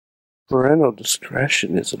Parental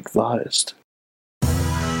discretion is advised.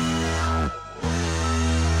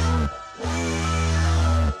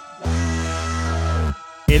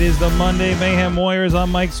 It is the Monday Mayhem Warriors. I'm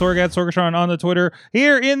Mike Sorg at Sorgatron on the Twitter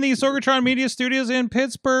here in the Sorgatron Media Studios in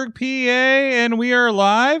Pittsburgh, PA, and we are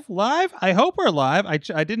live. I hope we're live. I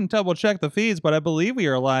didn't double check the feeds, but I believe we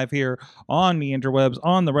are live here on the interwebs,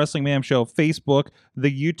 on the Wrestling Mayhem Show Facebook, the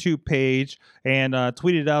YouTube page, and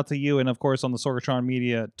tweeted out to you, and of course on the Sorgatron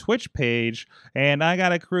Media Twitch page. And I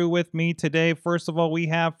got a crew with me today. First of all, we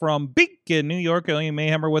have from Beacon, New York, Alien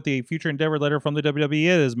Mayhemmer with a future endeavor letter from the WWE.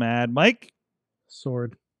 It is Mad Mike.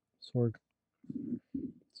 Sorg.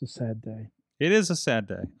 It's a sad day. It is a sad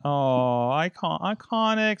day. Oh,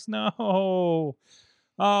 Iconics, no.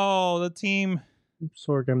 Oh, the team.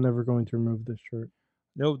 Sorg, I'm never going to remove this shirt.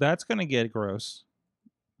 No, that's going to get gross.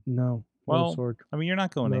 No. Well, Sorg. I mean, you're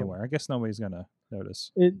not going anywhere. I guess nobody's going to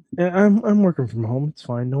notice. I'm working from home. It's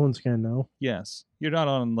fine. No one's going to know. Yes. You're not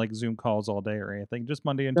on like Zoom calls all day or anything. Just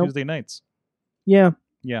Monday and Nope. Tuesday nights. Yeah.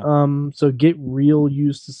 Yeah. So get real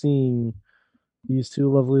used to seeing these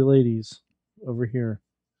two lovely ladies over here.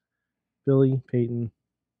 Billy, Peyton,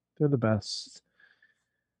 they're the best.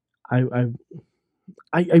 I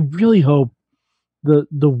really hope the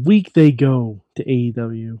week they go to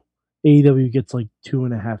AEW gets like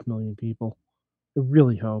 2.5 million people. I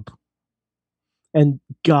really hope. And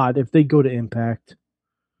God, if they go to Impact,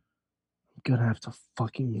 I'm gonna have to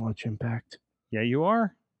fucking watch Impact. Yeah, you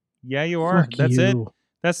are. Yeah, you are. Fuck That's you. it.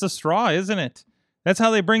 That's the straw, isn't it? That's how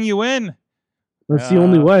they bring you in. That's the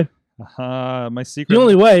only way. My secret. The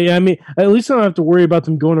only way. I mean, at least I don't have to worry about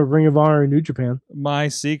them going to Ring of Honor and New Japan. My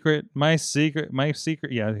secret.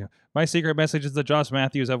 Yeah. My secret message is that Josh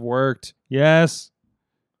Matthews have worked. Yes.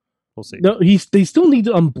 We'll see. No, they still need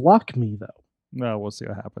to unblock me though. No, we'll see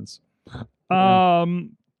what happens. Yeah.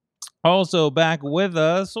 Also back with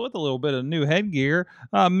us with a little bit of new headgear,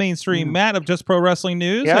 mainstream Matt of Just Pro Wrestling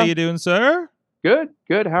News. Yeah. How you doing, sir? Good.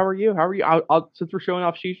 How are you? I'll since we're showing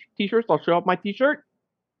off t-shirts, I'll show off my t-shirt.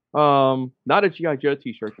 Not a G.I. Joe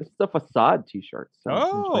t-shirt. This is a facade t-shirt. So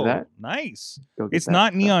enjoy that. Nice. Go get It's that.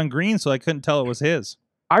 not neon green, so I couldn't tell it was his.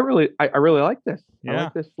 I really like this. I Yeah.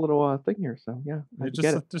 like this little thing here. So yeah, I It's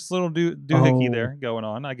get it. just a little doohickey Oh. there going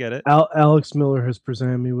on. I get it. Alex Miller has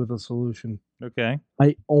presented me with a solution. Okay.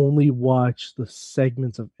 I only watch the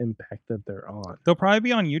segments of Impact that they're on. They'll probably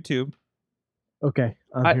be on YouTube. Okay,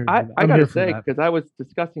 I'm here. I I'm gotta here for say, that. because I was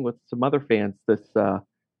discussing with some other fans this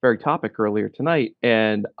very topic earlier tonight,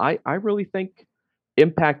 and I really think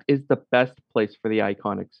Impact is the best place for the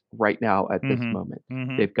Iconics right now at this Mhm. moment.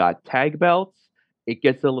 Mhm. They've got tag belts. It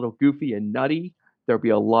gets a little goofy and nutty. There'll be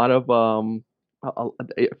a lot of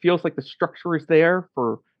it feels like the structure is there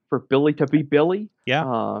for Billy to be Billy.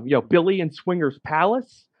 Yeah. Billy and Swingers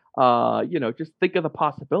Palace. Just think of the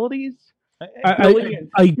possibilities. Billy and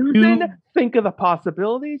I Susan, do. think of the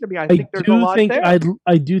possibilities. I mean, I I think there's a do lot think there.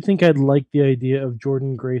 I do think I'd like the idea of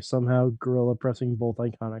Jordan Grace somehow gorilla pressing both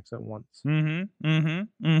Iconics at once.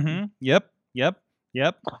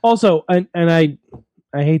 Yep. Also, and I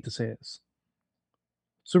hate to say this,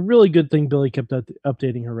 it's a really good thing Billy kept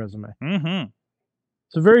updating her resume.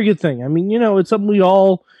 It's a very good thing. I mean, it's something we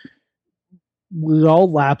all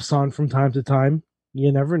lapse on from time to time.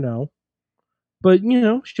 You never know, but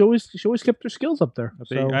she always kept her skills up there.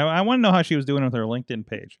 So I want to know how she was doing with her LinkedIn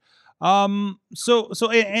page.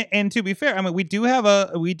 And to be fair, I mean, we do have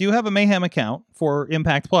a Mayhem account for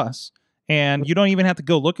Impact Plus, and you don't even have to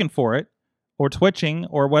go looking for it or twitching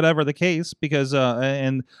or whatever the case, because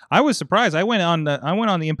and I was surprised. I went on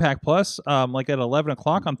the Impact Plus like at 11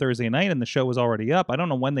 o'clock on Thursday night, and the show was already up. I don't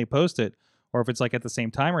know when they post it, or if it's like at the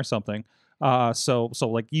same time or something. So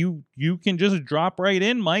like you can just drop right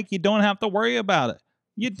in, Mike. You don't have to worry about it.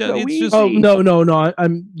 It's just. Oh no!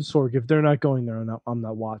 I'm Sorg. If they're not going there, I'm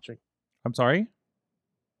not watching. I'm sorry.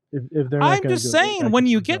 If they're not I'm gonna just do it, saying, I when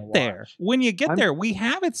can you just get not there, watch. we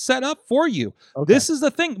have it set up for you. Okay. This is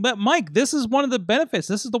the thing. But Mike, this is one of the benefits.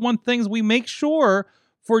 This is the one things we make sure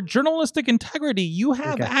for journalistic integrity. You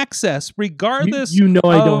have Okay. access, regardless. I don't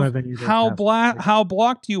of have any of those how passwords. how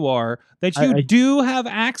blocked you are. That you I do have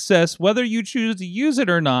access, whether you choose to use it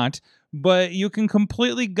or not. But you can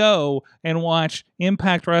completely go and watch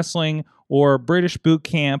Impact Wrestling or British Boot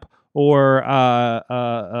Camp or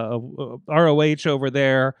ROH over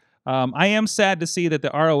there. I am sad to see that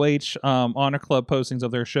the ROH Honor Club postings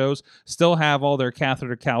of their shows still have all their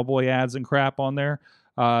catheter cowboy ads and crap on there.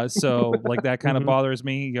 So like that kind of bothers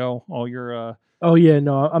me. You're Oh yeah,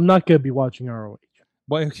 no, I'm not gonna be watching ROH.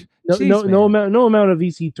 boy, No amount of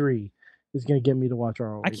EC3 is gonna get me to watch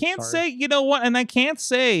ROH. I can't sorry. say, you know what, and I can't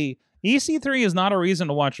say EC3 is not a reason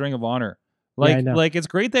to watch Ring of Honor. I know. Like it's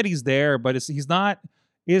great that he's there, but it's not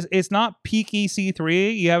peak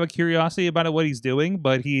EC3. You have a curiosity about what he's doing,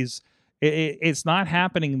 but it's not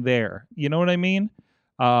happening there. You know what I mean?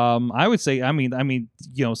 I would say, I mean,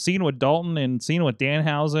 seeing what Dalton and seeing what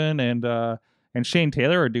Danhausen and Shane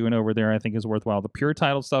Taylor are doing over there, I think is worthwhile. The Pure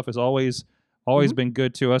Title stuff has always been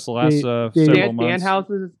good to us the last several months.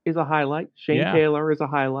 Danhausen is a highlight. Shane Taylor is a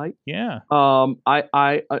highlight. Yeah.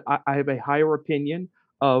 I have a higher opinion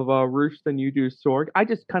of Roosh than you do, Sorg. I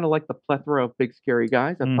just kind of like the plethora of big scary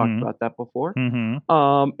guys. I've talked about that before.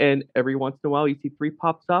 And every once in a while, EC3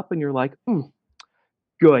 pops up, and you're like,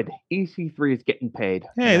 good. EC3 is getting paid.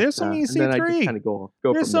 Hey, there's some EC3. And then I just kind of go.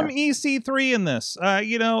 There's some there. EC3 in this.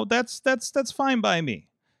 That's fine by me.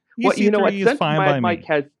 Well, you know what? EC3 is Since fine by Mad Mike me.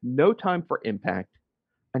 has no time for Impact,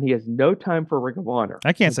 and he has no time for Ring of Honor.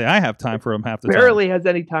 I can't say I have time for him half the time. Barely has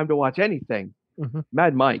any time to watch anything. Mhm.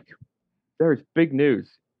 Mad Mike, there's big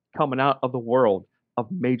news coming out of the world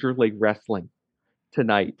of Major League Wrestling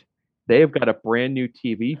tonight. They have got a brand new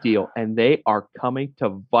TV deal, and they are coming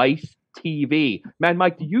to Vice TV. Mad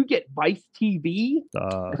Mike, do you get Vice TV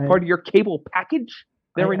as part of your cable package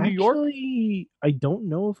there in New York? I don't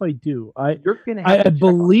know if I do. You're gonna have I to check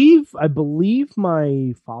I believe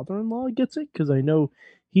my father-in-law gets it because I know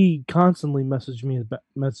he constantly messages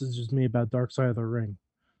me about Dark Side of the Ring.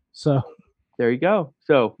 So there you go.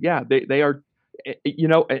 So yeah, they are.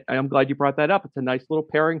 I'm glad you brought that up. It's a nice little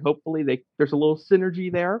pairing. Hopefully, there's a little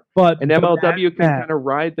synergy there. But and MLW can Matt, kind of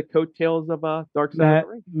ride the coattails of Dark Side of the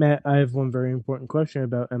Ring. Matt, I have one very important question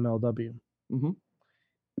about MLW. Mm-hmm.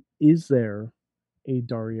 Is there a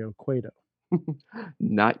Dario Cueto?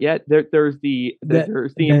 Not yet. There's the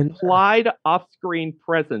implied off-screen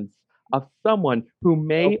presence of someone who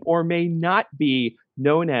may or may not be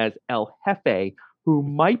known as El Jefe, who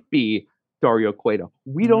might be Dario Cueto.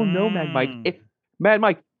 We don't know, Mad Mike. Mad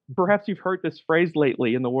Mike, perhaps you've heard this phrase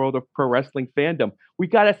lately in the world of pro wrestling fandom. We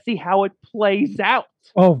got to see how it plays out.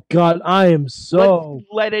 Oh God, I am so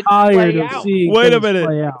let it tired play of out. seeing Wait a things minute.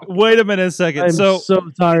 play out. Wait a minute a second. I'm so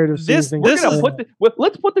tired of seeing this- things this play is- out.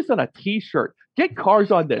 Let's put this on a T-shirt. Get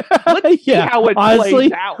cars on this. Let's see how it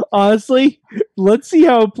plays out. Honestly, let's see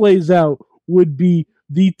how it plays out would be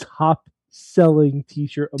the top selling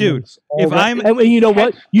T-shirt. Dude, amongst all if that. I'm- and you know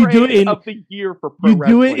what, you do it Catchphrase in of the year for pro you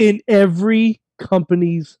wrestling. do it in every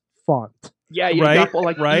company's font. Yeah, you Right, got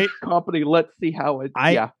like right. each company. Let's see how it.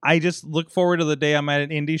 I just look forward to the day I'm at an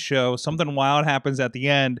indie show. Something wild happens at the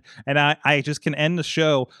end, and I just can end the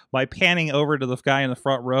show by panning over to the guy in the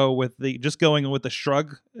front row with going with the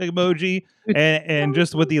shrug emoji and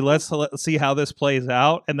just with the let's see how this plays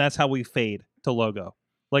out, and that's how we fade to logo.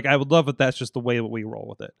 Like I would love if that's just the way that we roll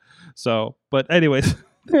with it. So, but anyways,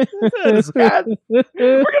 We're gonna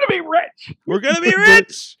be rich. we're gonna be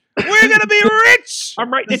rich. We're gonna be rich.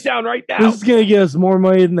 I'm writing it down right now. This is gonna get us more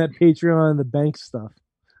money than that Patreon and the bank stuff.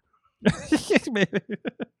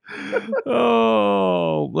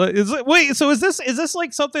 So is this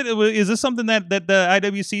like something? Is this something that the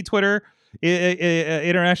IWC Twitter,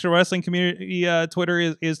 International Wrestling Community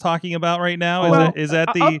Twitter is talking about right now? Well, is that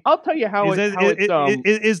the? I'll tell you how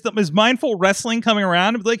Is mindful wrestling coming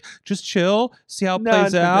around and be like, just chill, see how it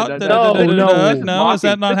plays out? No, is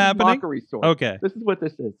that not happening? Mockery sword. Okay, This is what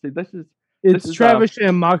this is. See, this is It's Travis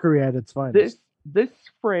and mockery at its finest. this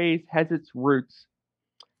phrase has its roots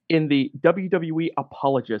in the WWE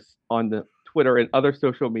apologists on the Twitter and other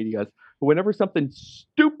social medias. Whenever something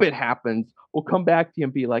stupid happens, will come back to you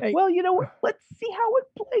and be like, Hey. "Well, you know what? Let's see how it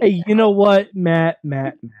plays." Hey, you know what, Matt?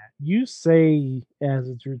 You say as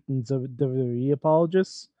it's written WWE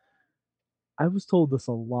apologists. I was told this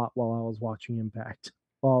a lot while I was watching Impact,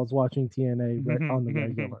 while I was watching TNA on the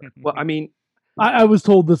regular. Well, I mean, I was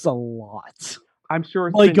told this a lot. I'm sure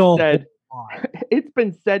it's Like been a said. lot. It's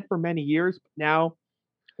been said for many years. But now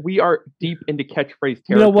we are deep into catchphrase territory,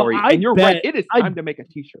 You know what, I and you're bet- right. It is I- time to make a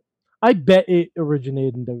T-shirt. I bet it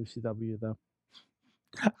originated in WCW though.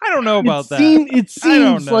 I don't know about that. It I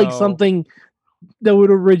don't seems like know. something that would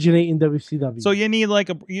originate in WCW. So you need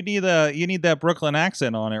that Brooklyn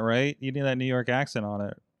accent on it, right? You need that New York accent on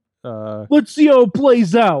it. Let's see how it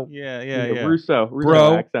plays out. Yeah. Russo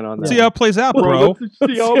Bro. accent on that. See how it plays out, bro. Let's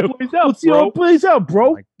see how it plays out, Let's see how bro. it plays out, bro.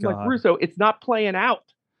 Oh my Like God. Russo, it's not playing out.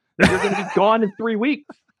 You're going to be gone in 3 weeks.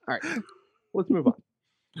 All right, let's move on.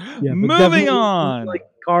 Yeah, but Moving definitely, on. like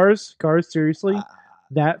cars. Seriously,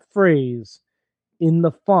 that phrase in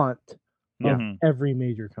the font of Mhm. every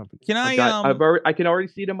major company. Can I? I can already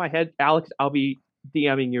see it in my head. Alex, I'll be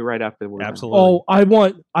DMing you right after the word. Absolutely. Oh, I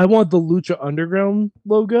want the Lucha Underground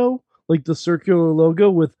logo, like the circular logo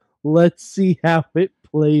with "Let's see how it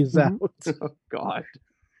plays Mhm. out." Oh God.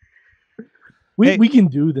 We can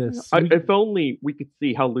do this. If only we could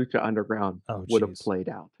see how Lucha Underground Oh, would have jeez. played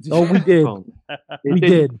out. Oh, we did. If only. We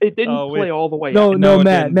did. It didn't Oh, play all the way No, out. No, it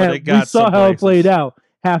Matt, didn't, but it we got saw some how it places. played out.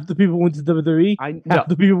 Half the people went to WWE. I Half no,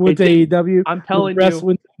 the people went it to didn't. AEW. I'm telling the rest you,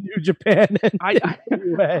 went to New Japan. And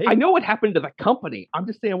I know what happened to the company. I'm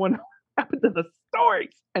just saying what happened to the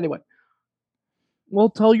stories. Anyway, Well,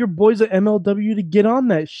 tell your boys at MLW to get on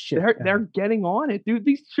that shit. they're getting on it, dude.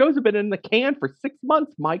 These shows have been in the can for 6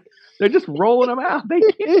 months, Mike. They're just rolling them out.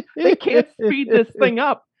 They can't speed this thing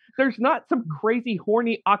up. There's not some crazy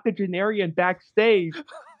horny octogenarian backstage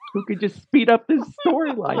who could just speed up this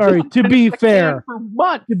storyline. All right, This has to been be in the fair. can for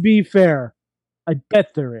months. To be fair, I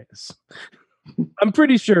bet there is. I'm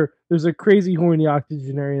pretty sure there's a crazy horny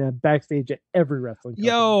octogenarian backstage at every wrestling company.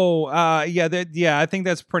 Yeah, I think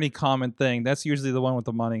that's a pretty common thing. That's usually the one with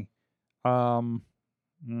the money. Mm.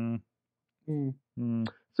 Mm.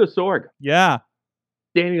 So Sorg, Yeah.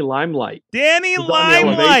 Danny Limelight. Danny was on the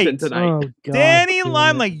elevation Limelight. tonight. Oh, God Danny damn it.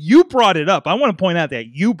 Limelight, you brought it up. I want to point out that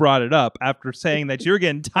you brought it up after saying that you're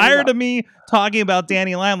getting tired of me talking about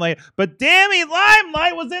Danny Limelight, but Danny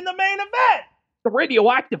Limelight was in the main event. The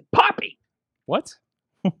radioactive Poppy. What?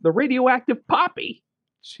 The radioactive Poppy.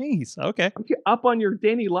 Jeez. Okay. I'm up on your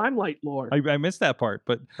Danny Limelight lore. I missed that part,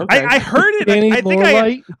 but Okay. I heard it. Danny I think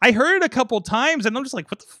Lorelight? I heard it a couple times, and I'm just like,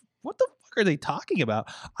 what the fuck are they talking about?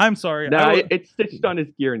 I'm sorry. No, I- it's stitched on his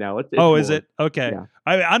gear now. It's Oh, is more. it? Okay. Yeah.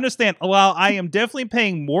 I understand. Well, I am definitely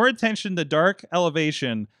paying more attention to Dark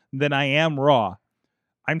Elevation than I am Raw.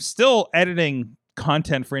 I'm still editing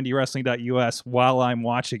content for IndieWrestling.us while I'm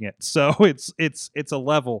watching it. So it's a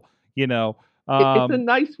level, you know. It's a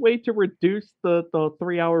nice way to reduce the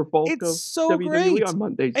 3-hour bulk of It's so WWE great. on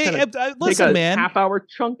Mondays. Hey, Kinda listen, take a man. half-hour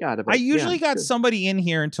chunk out of it. I usually Yeah, got good. somebody in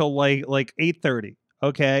here until like 8:30.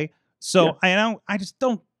 Okay, so I just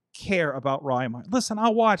don't care about Raw anymore. Listen,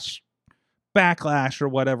 I'll watch Backlash or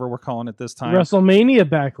whatever we're calling it this time. WrestleMania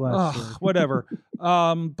Backlash. Ugh, whatever.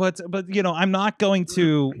 But you know, I'm not going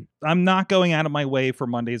out of my way for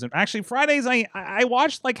Mondays, and actually Fridays I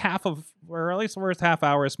watched like half of, or at least the first half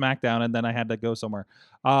hour of SmackDown, and then I had to go somewhere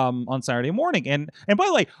on Saturday morning. And by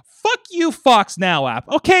the way, fuck you, Fox Now app.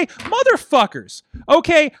 Okay, motherfuckers.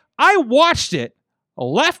 Okay, I watched it,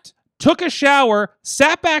 left, took a shower,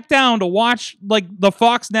 sat back down to watch like the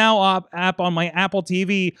Fox Now app on my Apple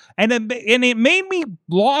TV, and it made me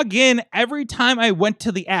log in every time I went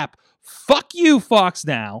to the app. Fuck you, Fox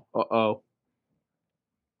Now. Uh-oh.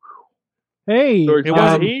 Hey, George, It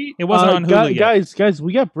wasn't. he- It wasn't on Hulu yet. guys,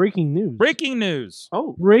 we got breaking news. Breaking news.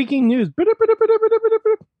 Oh, Breaking news.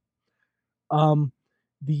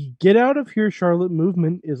 The Get Out of Here Charlotte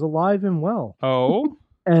movement is alive and well, Oh,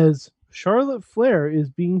 as Charlotte Flair is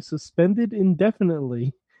being suspended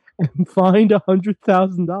indefinitely and fined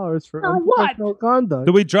 $100,000 for For what? unprofessional conduct.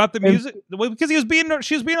 did we drop the And- music? Because she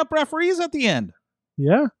was beating up referees at the end.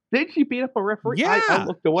 Yeah, did she beat up a referee? Yeah. I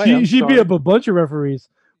looked away. I'm she beat sorry. up a bunch of referees,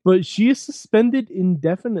 but she is suspended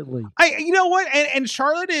indefinitely. You know what? And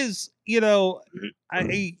Charlotte is, I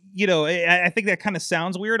think that kind of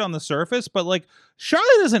sounds weird on the surface, but like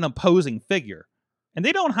Charlotte is an opposing figure, and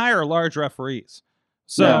they don't hire large referees.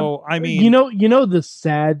 So I mean, you know the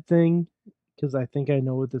sad thing, because I think I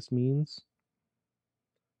know what this means.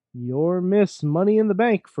 Your Miss Money in the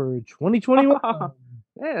Bank for 2021.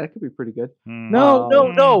 Yeah, that could be pretty good. No,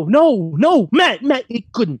 Matt,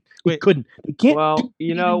 it couldn't. Wait. It couldn't. It can't. Well,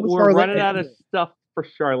 compete with we're Charlotte running out of anyway. stuff for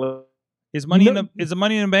Charlotte. Is the know-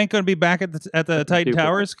 Money in the Bank going to be back at the Titan Stupid.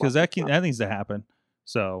 Towers? Because that needs to happen.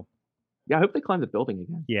 So Yeah, I hope they climb the building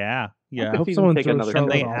again. yeah. I hope If someone take throws another And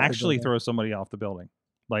Charlotte they off the actually building. throw somebody off the building.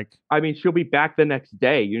 Like, I mean, she'll be back the next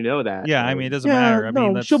day. You know that. yeah, I mean, it doesn't matter. I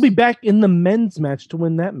mean, she'll be back in the men's match to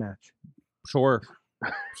win that match. sure.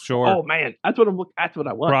 Oh man, that's what I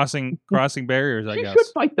want. Crossing barriers, I She guess. should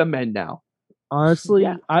fight the men now. Honestly,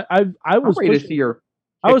 Yeah. I was I'm ready to see pushing, her.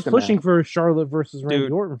 I was kick them pushing out. for Charlotte versus Randy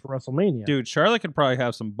Dude. Orton for WrestleMania. Dude, Charlotte could probably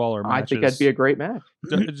have some baller I matches. think that'd be a great match.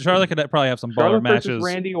 Charlotte could probably have some baller Charlotte matches. versus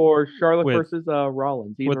Randy or Charlotte with- versus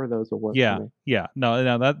Rollins. Either of those will work. Yeah, For me. yeah.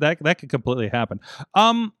 No, that could completely happen.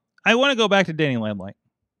 I want to go back to Danny Limelight.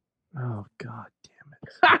 Oh God damn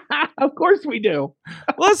it! Of course we do.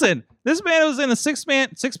 Listen, this man was in a six man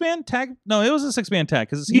tag. No, it was a 6-man tag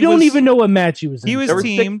because You don't even know what match he was in. He was There were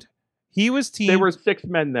six- teamed. He was teamed. There were 6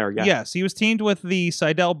 men there. Yeah. Yes, he was teamed with the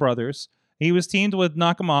Seidel brothers. He was teamed with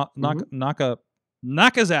Nakazawa.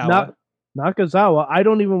 Nakazawa. I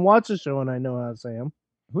don't even watch the show, and I know how to say him.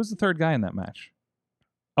 Who's the third guy in that match?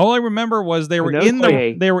 All I remember was they were know in the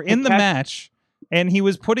Clay. match, and he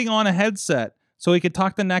was putting on a headset so he could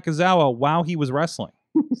talk to Nakazawa while he was wrestling.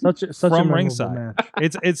 Such a From memorable ringside.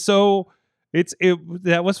 match.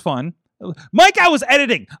 That was fun. Mike, I was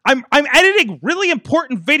editing. I'm editing really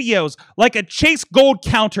important videos like a Chase Gold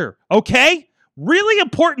counter. Okay, really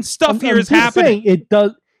important stuff here is happening. Saying,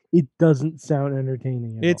 it doesn't sound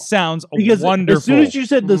entertaining. It sounds because wonderful. As soon as you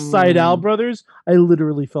said the Seidel brothers, I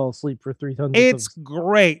literally fell asleep for 300. It's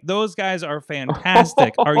great. Those guys are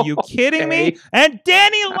fantastic. Are you kidding me? And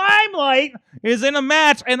Danny Limelight is in a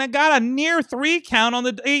match and I got a near 3 count on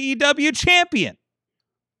the AEW champion.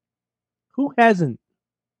 Who hasn't?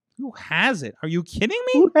 Who has it? Are you kidding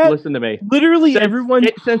me? Listen to me. Literally everyone.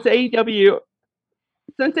 Since AEW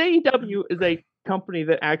is a company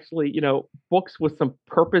that actually, books with some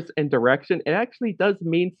purpose and direction, it actually does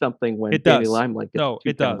mean something when Danny Limelight gets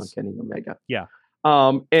it does. on Kenny Omega. Yeah.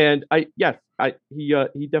 And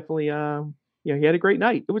he definitely, he had a great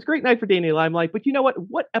night. It was a great night for Danny Limelight. But you know what?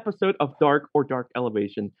 What episode of Dark or Dark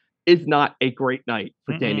Elevation is not a great night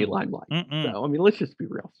for Danny Limelight? So, I mean, let's just be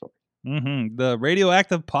real. Sorry. The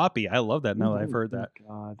radioactive poppy. I love that. Now that I've heard that.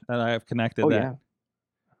 God. That I have connected that.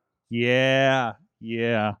 Yeah.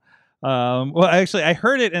 Yeah. Well, actually, I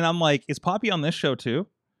heard it, and I'm like, is Poppy on this show too?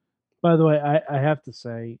 By the way, I have to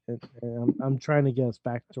say, and I'm trying to get us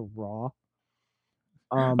back to Raw.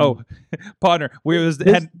 Partner,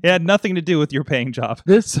 it had nothing to do with your paying job.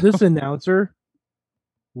 This announcer,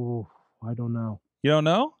 I don't know. You don't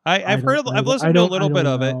know? I've listened to a little bit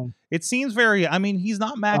of it. It seems very. I mean, he's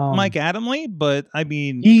not Mike Adamle, but I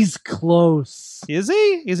mean, he's close. Is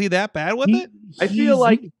he? Is he that bad with it? I feel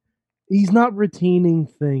like he's not retaining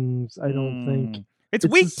things. I don't think it's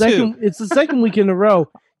week 2. It's the second week in a row.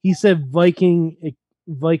 He said Viking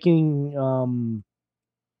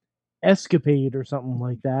Escapade or something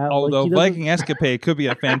like that. Although Viking Escapade could be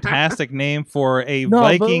a fantastic name for a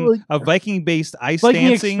Viking-based ice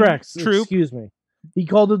dancing Express, troupe. Excuse me. He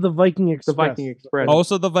called it the Viking Express. The Viking Express.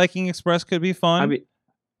 Also, the Viking Express could be fun.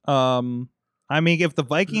 I mean, if the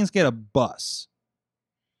Vikings get a bus,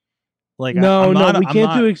 like we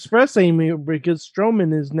can't do Express anymore because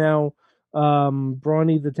Strowman is now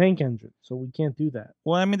Brawny the Tank Engine, so we can't do that.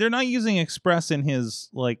 Well, I mean, they're not using Express in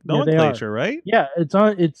his nomenclature, right? Yeah, it's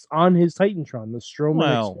on his Titantron, the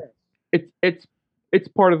Strowman Express. It's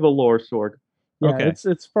part of the lore, Sorg. Yeah, okay.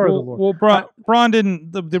 It's part of the lore. Well, Braun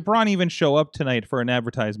didn't. Did Braun even show up tonight for an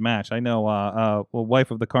advertised match? I know. Wife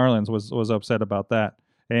of the Carlins was upset about that,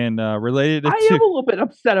 and related. I am a little bit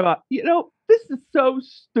upset about. This is so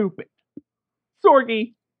stupid,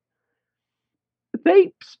 Sorgy.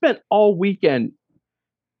 They spent all weekend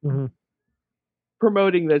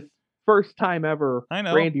promoting this first time ever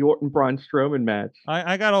Randy Orton Braun Strowman match.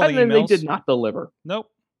 I got all the emails. And then they did not deliver. Nope.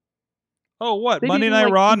 Oh, what? Monday Night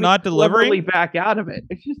Raw not delivering? Back out of it.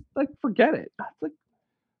 It's just like, forget it. It's like,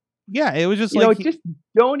 yeah, it was just just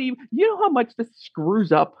don't even. You know how much this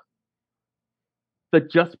screws up the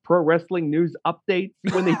Just Pro Wrestling News updates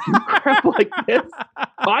when they do crap like this?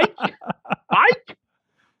 Mike?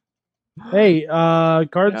 Hey,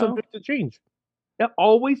 card subject to change. You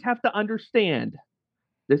always have to understand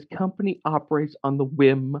this company operates on the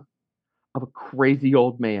whim of a crazy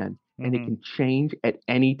old man. And it can change at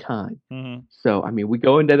any time. So, I mean, we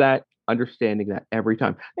go into that understanding that every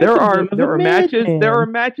time. There are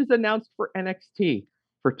matches announced for NXT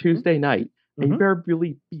for Tuesday night. And you better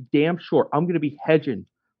really be damn sure I'm going to be hedging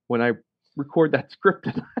when I record that script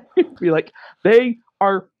tonight. Be like, they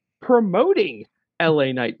are promoting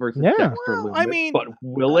LA Knight versus Dexter Lumis. I mean, but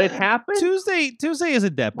will it happen? Tuesday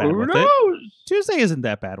isn't that bad with it. Tuesday isn't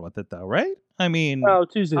that bad with it though, right? I mean,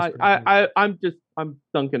 Tuesday's I'm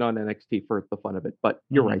dunking on NXT for the fun of it, but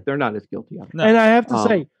you're right, they're not as guilty of it. No. And I have to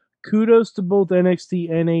say, kudos to both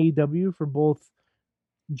NXT and AEW for both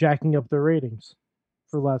jacking up their ratings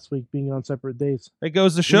for last week being on separate days. It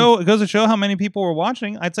goes to show how many people were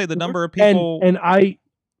watching. I'd say the number of people and I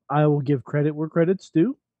will give credit where credit's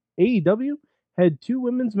due. AEW had 2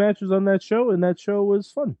 women's matches on that show, and that show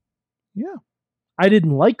was fun. Yeah. I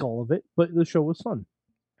didn't like all of it, but the show was fun.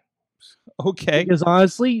 Okay. Because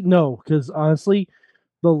honestly, the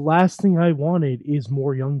last thing I wanted is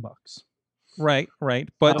more Young Bucks. Right.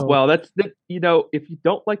 But that's if you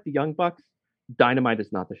don't like the Young Bucks, Dynamite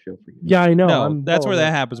is not the show for you. Yeah, I know. No, that's where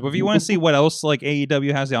that happens. But if you want to see what else like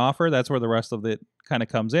AEW has to offer, that's where the rest of it kind of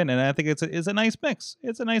comes in. And I think it's a nice mix.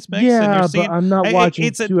 It's a nice mix. Yeah, but I'm not watching.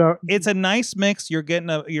 It's a nice mix. You're getting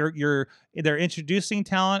they're introducing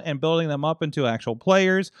talent and building them up into actual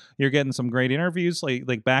players. You're getting some great interviews,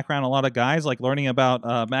 like background. A lot of guys like learning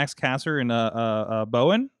about Max Caster and Anthony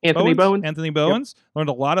Bowens. Yep. Learned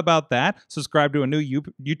a lot about that. Subscribed to a new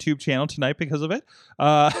YouTube channel tonight because of it.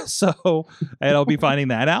 And I'll be finding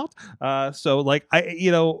that out.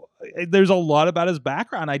 There's a lot about his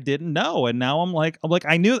background I didn't know, and now I'm like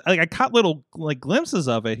I knew, like I caught little like glimpses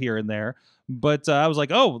of it here and there. But I was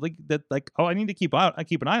like, I need to keep an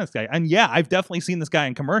eye on this guy. And yeah, I've definitely seen this guy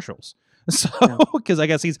in commercials. So, because I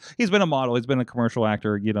guess he's been a model, he's been a commercial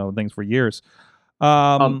actor, things for years.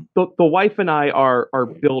 The wife and I are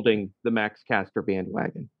building the Max Caster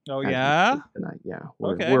bandwagon. Oh yeah, tonight. Yeah.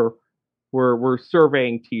 We're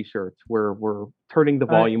surveying T-shirts. We're turning the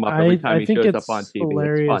volume up every time he shows up on TV.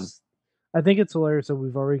 Hilarious. It's fun. I think it's hilarious that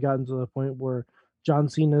we've already gotten to the point where John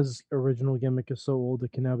Cena's original gimmick is so old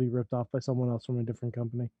it can now be ripped off by someone else from a different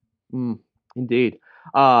company. Indeed.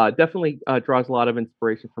 Definitely draws a lot of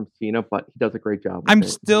inspiration from Cena, but he does a great job. He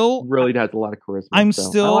really has a lot of charisma.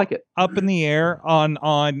 I like it. Up in the air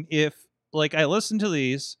on if like I listened to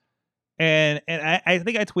these and I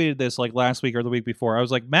think I tweeted this like last week or the week before. I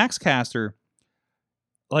was like, Max Caster,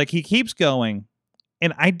 like he keeps going,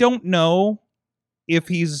 and I don't know if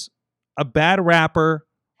he's a bad rapper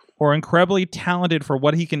or incredibly talented for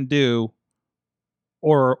what he can do,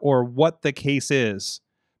 or what the case is.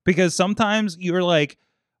 Because sometimes you're like,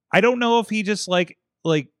 I don't know if he just like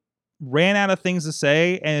ran out of things to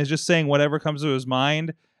say and is just saying whatever comes to his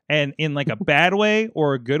mind, and in like a bad way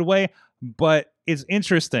or a good way, but it's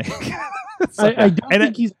interesting. I don't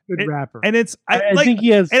think he's a good rapper. And I think he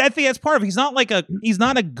has, and I think that's part of it. He's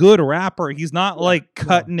not a good rapper. He's not like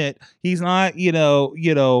cutting it. He's not,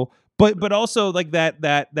 but also like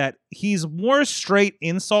that he's more straight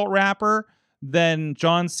insult rapper than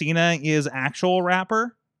John Cena is actual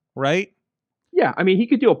rapper, right? Yeah, I mean, he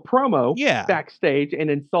could do a promo backstage and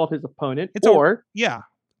insult his opponent,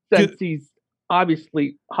 since he's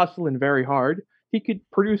obviously hustling very hard, he could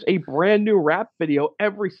produce a brand new rap video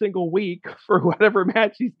every single week for whatever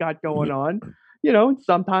match he's got going on.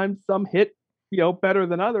 Sometimes some hit, better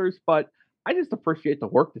than others, but I just appreciate the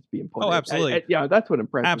work that's being put in. Oh, absolutely. That's what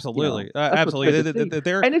impresses me. Absolutely. Absolutely.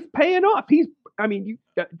 And it's paying off.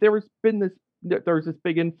 There's this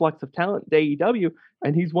big influx of talent at AEW,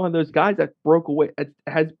 and he's one of those guys that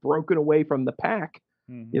has broken away from the pack,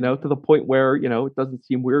 to the point where, it doesn't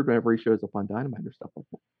seem weird whenever he shows up on Dynamite or stuff like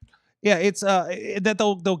that. Yeah, it's that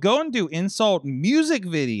they'll go and do insult music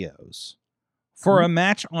videos for a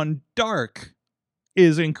match on Dark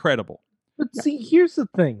is incredible. But see, here's the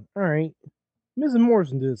thing. All right, Miz and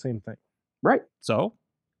Morrison do the same thing, right? So,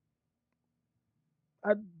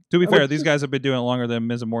 to be fair, these guys have been doing it longer than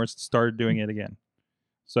Miz and Morrison started doing it again.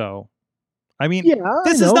 So, I mean,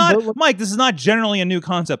 this is not generally a new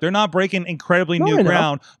concept. They're not breaking incredibly new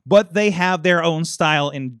ground, but they have their own style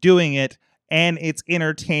in doing it. And it's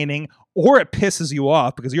entertaining, or it pisses you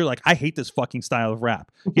off because you're like, I hate this fucking style of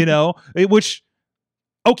rap,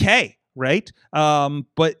 okay, right?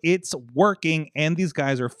 But it's working, and these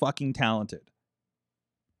guys are fucking talented.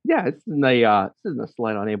 Yeah, this isn't a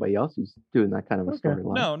slight on anybody else who's doing that kind of a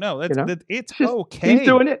storyline. No, it's okay. He's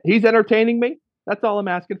doing it. He's entertaining me. That's all I'm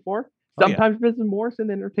asking for. Sometimes Miz and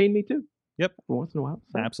Morrison entertain me too. Yep, every once in a while.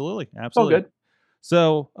 So. Absolutely. All good.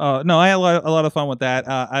 So, no, I had a lot of fun with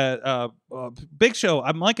that. Big Show,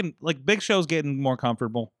 I'm liking, like, Big Show's getting more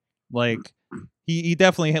comfortable. Like, he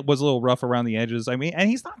definitely was a little rough around the edges. I mean, and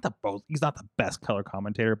he's not the best color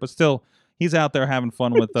commentator, but still, he's out there having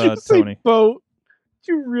fun with Tony. Boat?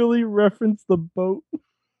 Did you really reference the boat?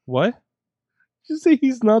 What? Did you say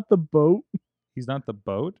he's not the boat? He's not the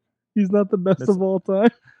boat? He's not the best of all time?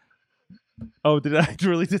 Oh, I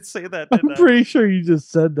really did say that? I'm pretty sure you just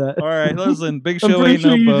said that. All right, listen, Big Show I'm ain't sure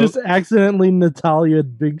no you boat. just accidentally Natalia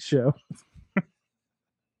Big Show.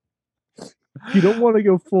 You don't want to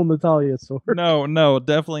go full Natalia sword. No,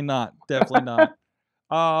 definitely not. Definitely not.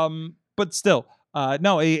 But still,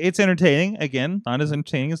 no, it's entertaining. Again, not as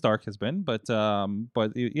entertaining as Dark has been, but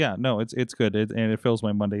yeah, no, it's good, and it fills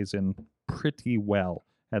my Mondays in pretty well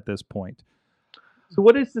at this point. So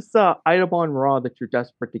what is this item on Raw that you're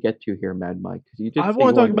desperate to get to here, Mad Mike? I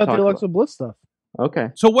want to talk about the Alexa Bliss stuff.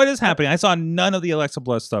 Okay. So what is happening? I saw none of the Alexa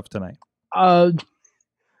Bliss stuff tonight.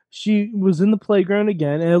 She was in the playground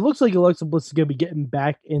again, and it looks like Alexa Bliss is going to be getting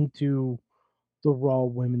back into the Raw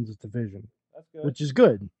Women's Division. That's good. Which is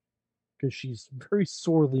good, because she's very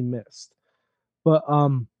sorely missed. But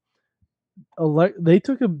they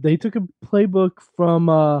took a playbook from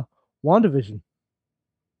WandaVision,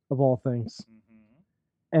 of all things.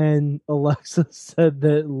 And Alexa said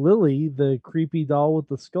that Lily, the creepy doll with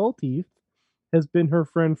the skull teeth, has been her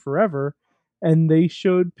friend forever. And they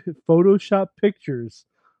showed Photoshop pictures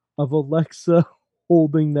of Alexa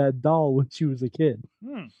holding that doll when she was a kid.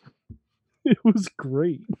 It was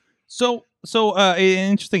great. So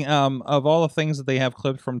interesting. Of all the things that they have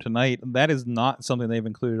clipped from tonight, that is not something they've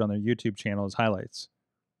included on their YouTube channel as highlights.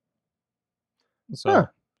 So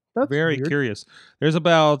that's very weird. curious. There's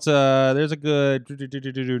about there's a good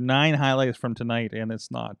 9 highlights from tonight, and it's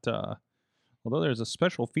not. Although there's a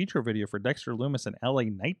special feature video for Dexter Lumis and LA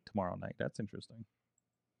Knight tomorrow night. That's interesting.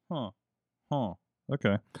 Huh.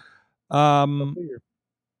 Okay. Yeah.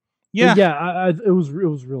 But yeah. It was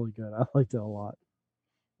really good. I liked it a lot.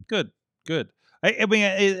 Good. I mean,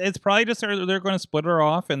 it's probably just they're going to split her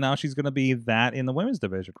off, and now she's going to be that in the women's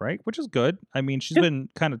division, right? Which is good. I mean, she's been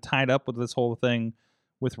kind of tied up with this whole thing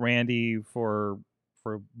with Randy for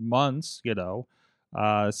months, you know.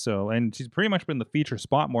 So, and she's pretty much been the feature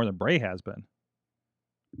spot more than Bray has been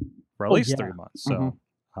for at least 3 months. So,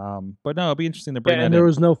 but no, it'll be interesting to bring that in. And there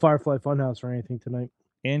was no Firefly Funhouse or anything tonight.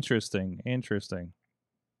 Interesting.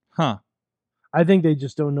 Huh. I think they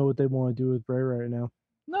just don't know what they want to do with Bray right now.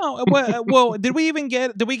 No, well, did we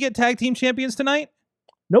get tag team champions tonight?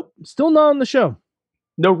 Nope, still not on the show.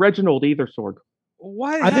 No Reginald either, Sorg.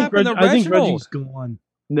 What I happened to Reginald? I think Reggie's gone.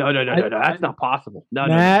 No, that's not possible. No,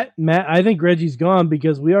 Matt, I think Reggie's gone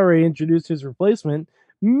because we already introduced his replacement,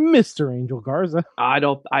 Mr. Angel Garza.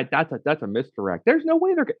 That's a misdirect. There's no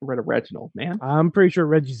way they're getting rid of Reginald, man. I'm pretty sure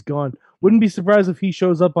Reggie's gone. Wouldn't be surprised if he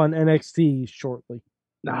shows up on NXT shortly.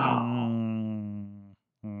 No.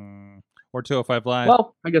 Or 205 Live.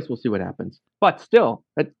 Well, I guess we'll see what happens. But still,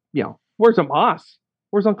 where's Amos?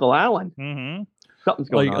 Where's Uncle Alan? Mm-hmm. Something's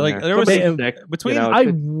going on there. There was sick, between. I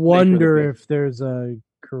wonder if there's a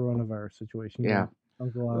coronavirus situation. Yeah.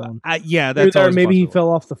 Uncle Alan. Yeah, that's or maybe possible. he fell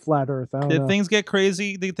off the flat Earth. I don't know. Things get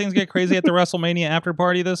crazy? Did things get crazy at the WrestleMania after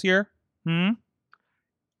party this year? I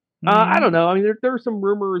don't know. I mean, there are some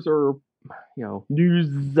rumors or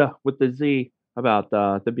news with the Z about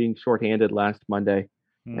the being shorthanded last Monday.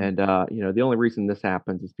 And the only reason this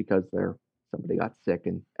happens is because somebody got sick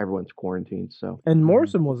and everyone's quarantined. So and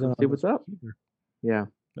Morrison wasn't. See what's up? Either. Yeah.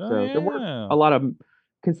 There were yeah. a lot of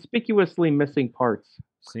conspicuously missing parts.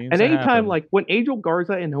 Seems and anytime, happen. like when Angel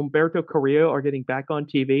Garza and Humberto Carrillo are getting back on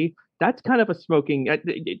TV, that's kind of a smoking.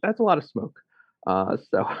 That's a lot of smoke.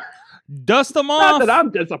 So dust them off. Not that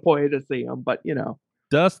I'm disappointed to see them, but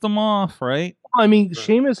dust them off, right? I mean,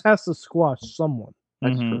 Sheamus has to squash someone.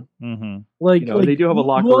 That's true. Mm-hmm. Like they do have a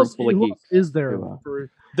locker room full of who geeks. Is there?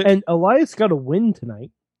 And Elias got a win tonight.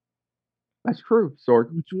 That's true, Sorg.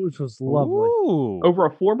 Which was lovely. Ooh. Over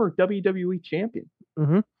a former WWE champion.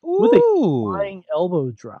 Mm-hmm. With a flying elbow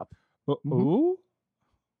drop. Ooh.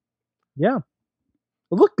 Yeah.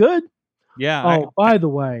 It looked good. Yeah. By the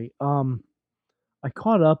way, I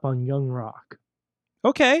caught up on Young Rock.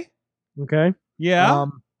 Okay. Yeah.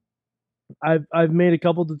 I've made a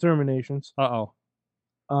couple determinations. Uh-oh.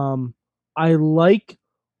 I like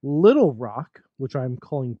Little Rock, which I'm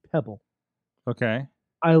calling Pebble. Okay.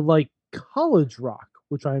 I like College Rock,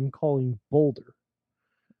 which I'm calling Boulder.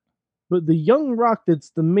 But the Young Rock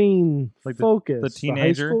that's the main focus, the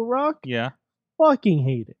teenager high school rock, fucking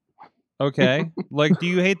hate it. Okay. Like, do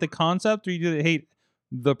you hate the concept or do you hate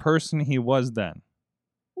the person he was then?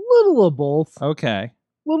 Little of both. Okay.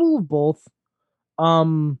 Little of both.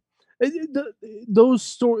 Those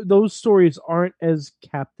stories aren't as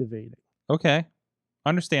captivating. Okay.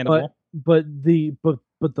 Understandable. But the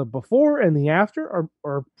before and the after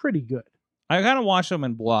are pretty good. I kind of watch them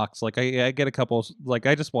in blocks. Like I get a couple. Like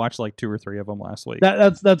I just watched like 2 or 3 of them last week.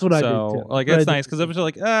 That's what I did too. Like it's nice because it was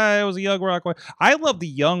like it was a Young Rock one. I love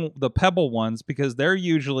the Pebble ones because they're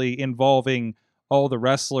usually involving all the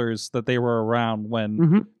wrestlers that they were around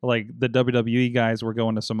when like the WWE guys were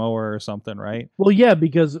going to Samoa or something, right? Well, yeah,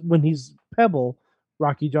 because when he's Pebble,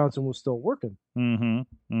 Rocky Johnson was still working. And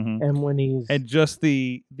when he's just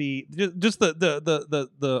the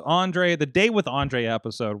Andre, the Day with Andre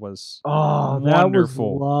episode was that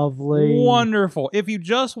wonderful. was lovely, wonderful. If you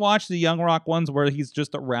just watch the Young Rock ones where he's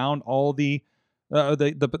just around all the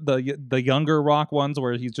younger Rock ones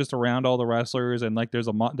where he's just around all the wrestlers and like there's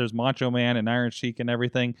Macho Man and Iron Sheik and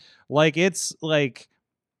everything, like it's like,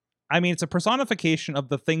 I mean, it's a personification of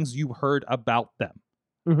the things you heard about them.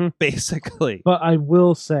 Basically. But I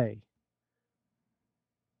will say,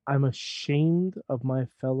 I'm ashamed of my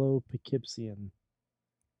fellow Poughkeepsian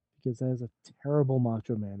because that is a terrible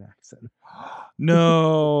Macho Man accent.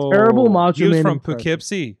 No. Terrible Macho Man. He's from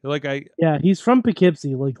Poughkeepsie. Yeah, he's from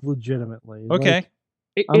Poughkeepsie, like legitimately. Okay.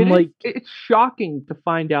 It's shocking to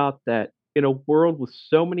find out that in a world with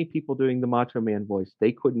so many people doing the Macho Man voice,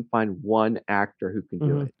 they couldn't find one actor who can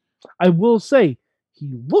do it. I will say, he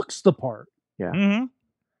looks the part. Yeah.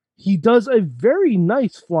 He does a very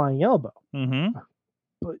nice flying elbow. Mm-hmm.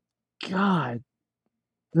 But God,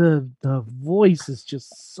 the voice is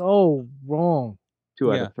just so wrong.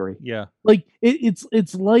 2 out of 3. Yeah. Like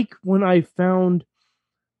it's like when I found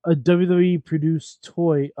a WWE produced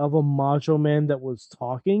toy of a Macho Man that was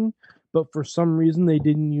talking, but for some reason they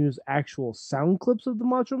didn't use actual sound clips of the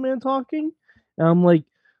Macho Man talking, and I'm like,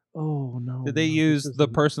 oh no. Did they use the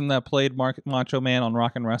person that played Macho Man on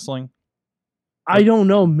Rock and Wrestling? I don't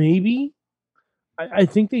know. Maybe. I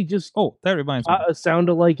think they just that reminds me. A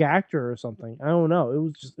sound-alike actor or something. I don't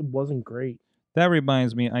know. It wasn't great. That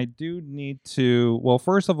reminds me. I do need to. Well,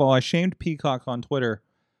 first of all, I shamed Peacock on Twitter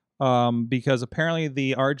because apparently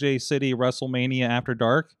the RJ City WrestleMania After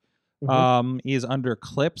Dark is under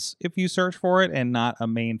clips if you search for it and not a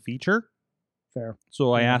main feature. Fair.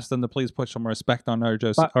 So I asked them to please put some respect on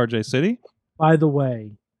RJ City. By the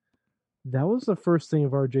way, that was the first thing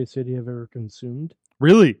of RJ City I've ever consumed.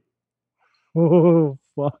 Really? Oh,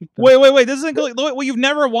 fuck. Wait. This isn't. Well, you've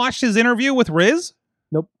never watched his interview with Riz?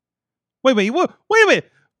 Nope. Wait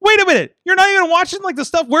a minute. You're not even watching like the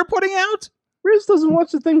stuff we're putting out? Riz doesn't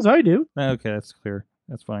watch the things I do. Okay, that's clear.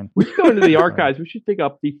 That's fine. We should go into the archives. We should dig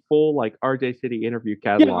up the full RJ City interview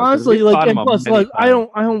catalog. Yeah, honestly, and plus, I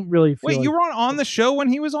don't really feel. Wait, you were on the show when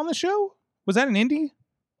he was on the show? Was that an indie?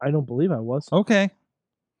 I don't believe I was. Okay.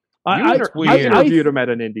 I interviewed him at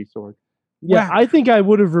an indie Sorg. Yeah, wow. I think I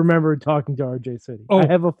would have remembered talking to RJ City. I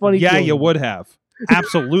have a funny. Yeah, you would have.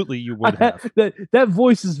 Absolutely, you would have. That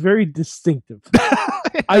voice is very distinctive.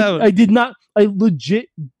 I legit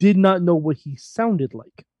did not know what he sounded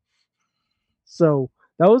like. So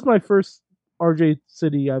that was my first RJ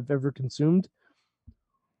City I've ever consumed.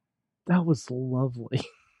 That was lovely.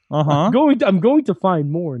 I'm going to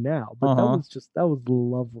find more now, but that was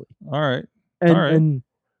lovely. All right. And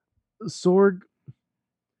Sorg,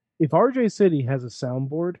 if RJ City has a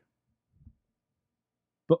soundboard,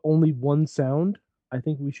 but only one sound, I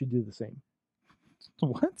think we should do the same.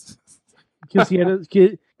 What? Because he had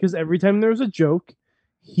because every time there was a joke,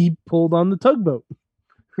 he pulled on the tugboat.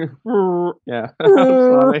 Yeah,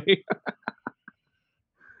 sorry. It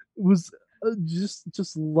was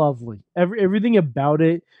just lovely. Everything about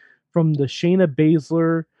it, from the Shayna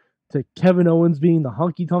Baszler to Kevin Owens being the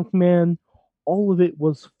Honky Tonk Man, all of it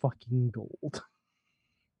was fucking gold.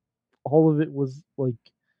 All of it was like,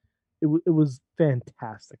 it was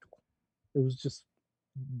fantastical. It was just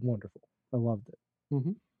wonderful. I loved it.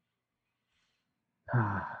 Mm-hmm.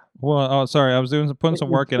 Well, sorry, I was putting some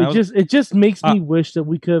work in. It just makes me wish that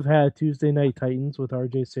we could have had Tuesday Night Titans with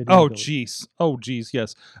RJ City. Oh jeez,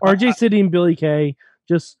 yes. RJ City and Billy Kay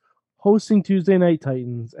just hosting Tuesday Night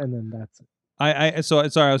Titans, and then that's it. I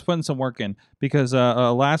was putting some work in because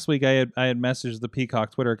last week I had messaged the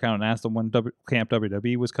Peacock Twitter account and asked them when Camp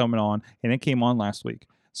WWE was coming on, and it came on last week.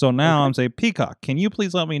 So now I'm saying, Peacock, can you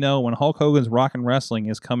please let me know when Hulk Hogan's Rock and Wrestling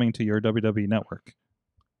is coming to your WWE network?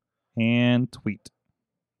 And tweet.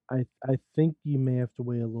 I think you may have to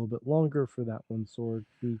wait a little bit longer for that one, Sorg,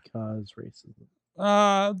 because racism.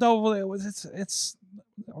 No, it's.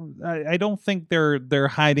 I don't think they're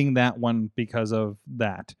hiding that one because of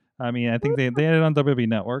that. I mean, I think they had it on WWE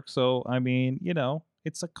Network, so I mean,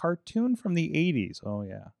 it's a cartoon from the 80s. Oh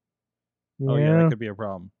yeah. Oh yeah, that could be a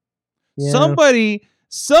problem. Yeah.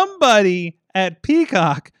 Somebody at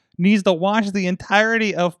Peacock needs to watch the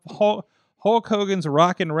entirety of Hulk Hogan's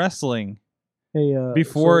Rock and Wrestling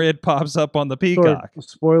before it pops up on the Peacock.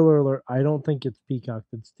 Spoiler alert, I don't think it's Peacock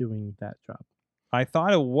that's doing that job. I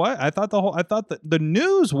thought it was. I thought the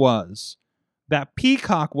news was that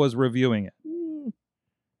Peacock was reviewing it.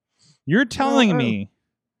 You're telling me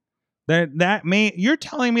you're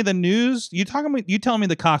telling me the news? You telling me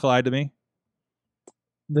the cock lied to me?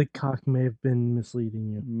 The cock may have been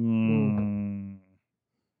misleading you.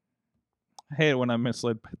 I hate it when I'm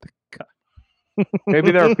misled by the cock.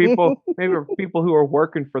 Maybe there are people who are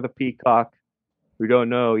working for the Peacock who don't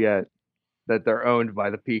know yet that they're owned by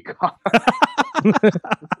the Peacock.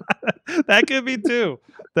 That could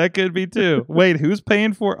be too. Wait, who's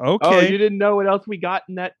paying for? Okay. Oh, you didn't know what else we got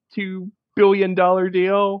in that $2 billion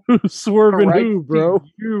deal? Swerving who, bro?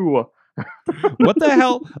 You. What the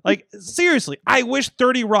hell? Like, seriously, I wish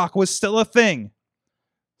 30 Rock was still a thing.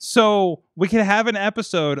 So we could have an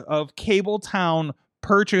episode of Cabletown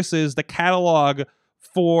purchases the catalog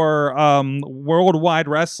for Worldwide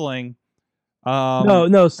Wrestling.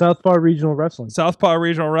 No, Southpaw Regional Wrestling. Southpaw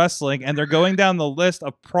Regional Wrestling, and they're going down the list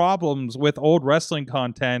of problems with old wrestling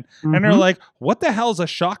content, and they're like, "What the hell is a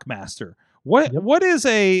Shockmaster? What is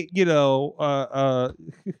a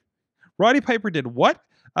Roddy Piper did what?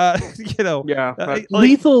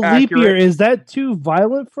 Lethal Leap Year, is that too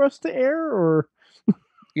violent for us to air, or?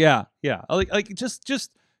 Yeah. Like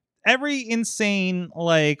just every insane,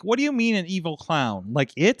 like, what do you mean an evil clown?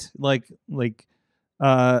 Like it? What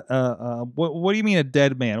do you mean a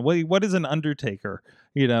dead man? What is an undertaker?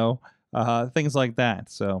 You know, things like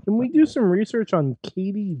that. So Can we do some research on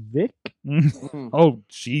Katie Vick? Oh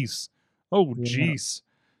jeez. Oh Yeah. jeez.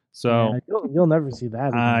 So Yeah, you'll never see that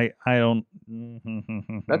again. I don't.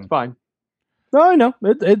 That's fine. No, I know.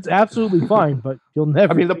 It's absolutely fine, but you'll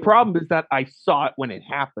never I mean, the see it. problem is that I saw it when it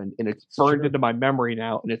happened, and it's burned true. into my memory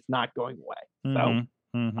now, and it's not going away. So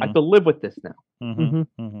Mhm, I have to live with this now.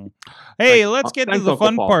 Hey, Thanks- let's get to thanks, the Uncle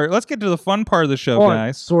fun Paul. part. Let's get to the fun part of the show, Hold on,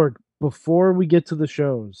 guys. Sorg, before we get to the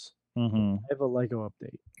shows, Mhm. I have a Lego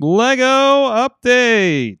update. Lego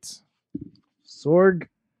update. Sorg.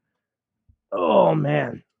 Oh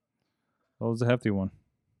man, That was a hefty one.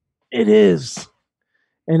 it is,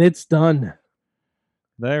 and it's done.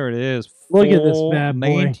 There it is. Look at this Full bad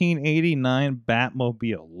boy. 1989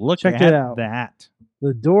 Batmobile. Look Check at it out. that.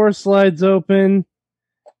 The door slides open,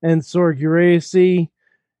 and Sorg, you ready to see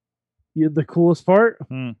the coolest part?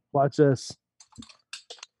 Hmm. Watch this.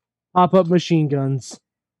 Pop-up machine guns.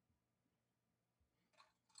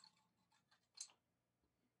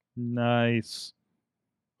 Nice.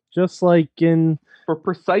 Just like in For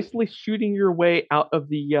precisely shooting your way out of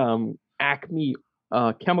the Acme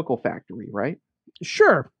chemical factory, right?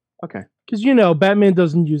 sure, Okay. because Batman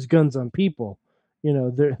doesn't use guns on people.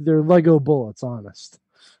 They're Lego bullets. Honest,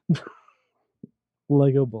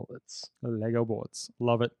 Lego bullets. Lego bullets.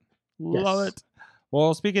 Love it. Love Yes. it.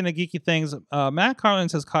 Well, speaking of geeky things, Matt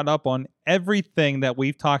Collins has caught up on everything that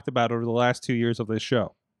we've talked about over the last 2 years of this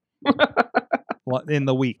show in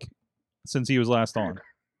the week since he was last on.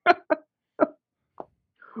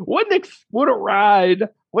 What a ride!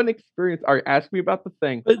 What an experience! All right, ask me about the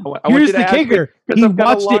thing. But I want here's you to the ask me, kicker: 'cause he I've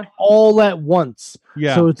got a watched it lot- all at once,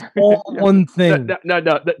 Yeah. so it's all Yeah. one thing. No.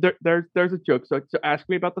 There's a joke. So ask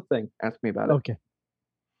me about the thing. Ask me about it. Okay,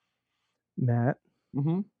 Matt,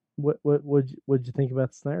 Mm-hmm. what'd you think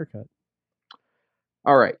about the Snyder Cut?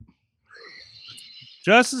 All right.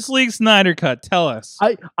 Justice League Snyder Cut. Tell us.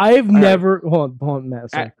 I've right. never hold on,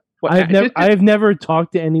 Matt. Sorry. What, I've never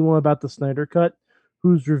talked to anyone about the Snyder Cut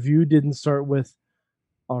whose review didn't start with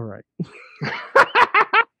 "all right."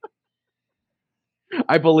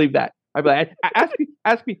 I believe that. Ask me.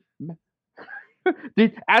 Ask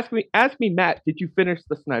me, Matt. Did you finish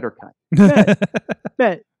the Snyder Cut?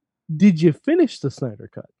 Matt, did you finish the Snyder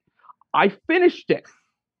Cut? I finished it.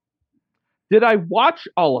 Did I watch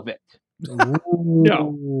all of it?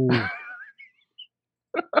 No.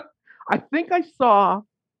 I think I saw.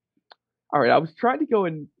 All right, I was trying to go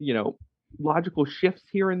in, logical shifts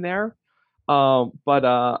here and there, but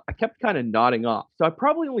I kept kind of nodding off. So I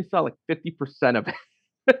probably only saw like 50% of it.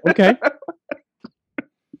 Okay.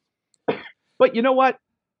 But you know what?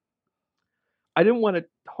 I didn't want to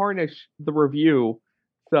tarnish the review,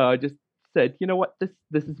 so I just said, you know what? This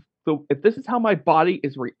is if this is how my body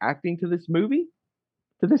is reacting to this movie,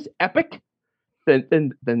 to this epic, then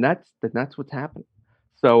that's what's happening.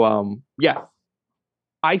 So yes,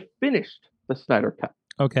 I finished the Snyder Cut.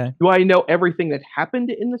 Okay. Do I know everything that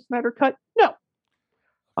happened in the Snyder Cut? No.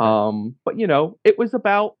 But it was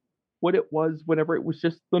about what it was whenever it was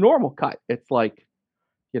just the normal cut. It's like,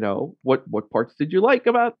 what parts did you like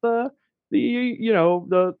about the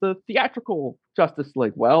theatrical Justice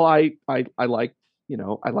League? Well, I liked, I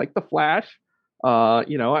liked the Flash. I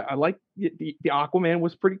liked the Aquaman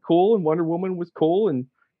was pretty cool, and Wonder Woman was cool, and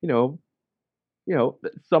some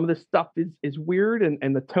of this stuff is weird,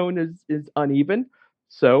 and the tone is uneven.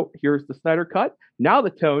 So here's the Snyder Cut. Now the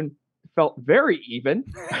tone felt very even.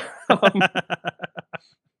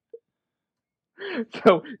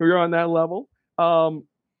 So we're on that level.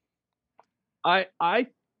 I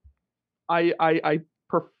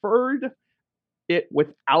preferred it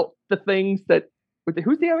without the things that.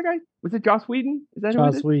 Who's the other guy? Was it Joss Whedon? Is that who it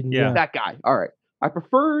Joss is? Whedon. Yeah. That guy. All right. I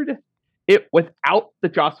preferred it without the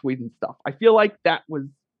Joss Whedon stuff. I feel like that was,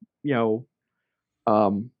 if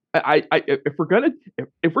we're gonna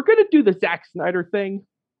do the Zack Snyder thing,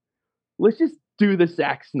 let's just do the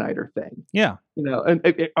Zack Snyder thing. Yeah.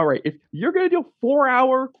 All right. If you're gonna do a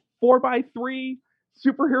 4-hour 4x3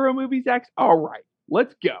 superhero movie, Zack, all right,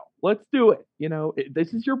 let's go. Let's do it.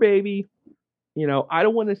 This is your baby. I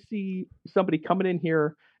don't want to see somebody coming in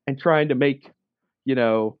here and trying to make,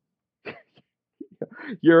 your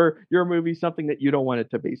movie something that you don't want it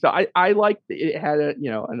to be. So I liked it had a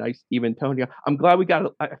nice even tone. I'm glad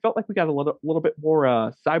I felt like we got a little bit more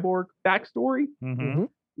Cyborg backstory, Mm-hmm.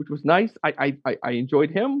 which was nice. I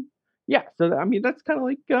enjoyed him. Yeah. So I mean that's kind of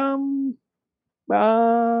like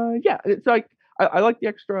yeah. It's like I like the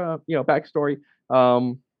extra backstory.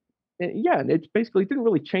 and it basically didn't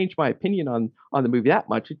really change my opinion on the movie that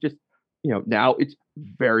much. It just, now it's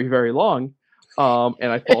very, very long,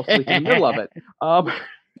 and I fall asleep in the middle of it.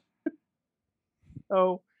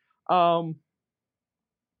 So,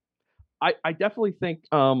 I definitely think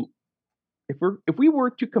if we were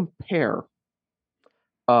to compare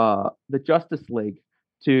the Justice League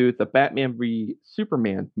to the Batman v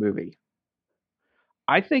Superman movie,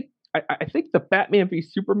 I think the Batman v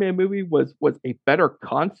Superman movie was a better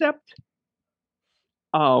concept.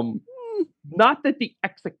 Not that the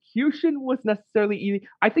execution was necessarily easy.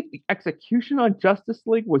 I think the execution on Justice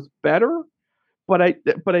League was better, but I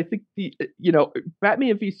think the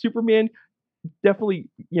Batman v Superman definitely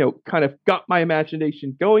kind of got my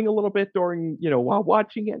imagination going a little bit during while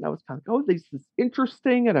watching it, and I was kind of this is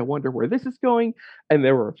interesting, and I wonder where this is going. And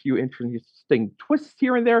there were a few interesting twists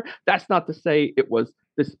here and there. That's not to say it was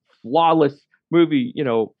this flawless movie,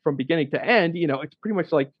 from beginning to end. It's pretty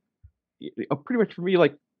much like for me,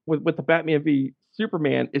 like with the Batman v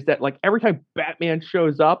Superman, is that like every time Batman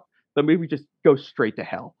shows up, the movie just goes straight to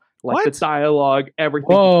hell. Like the dialogue,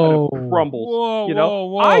 everything kind of crumbles. Whoa.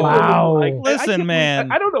 Listen,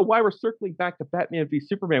 man. I don't know why we're circling back to Batman v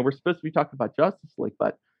Superman. We're supposed to be talking about Justice League,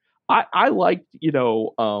 but I liked,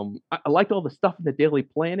 I liked all the stuff in the Daily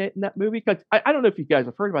Planet in that movie. Because I don't know if you guys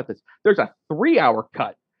have heard about this. There's a 3-hour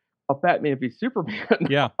cut of Batman v Superman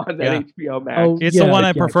on that HBO Max. Oh, it's the one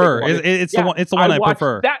I prefer. It's the one I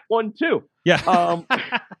prefer. That one too. Yeah.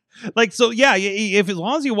 Like, so yeah, if as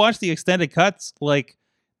long as you watch the extended cuts, like,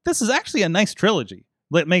 this is actually a nice trilogy.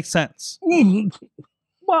 It makes sense.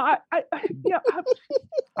 Well,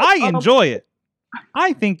 I enjoy it.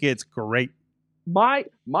 I think it's great. My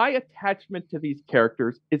attachment to these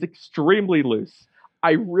characters is extremely loose.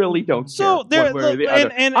 I really don't care one way or the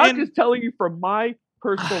other. I'm just telling you from my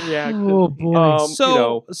personal reaction. Oh boy!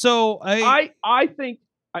 I think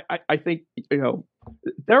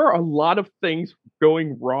there are a lot of things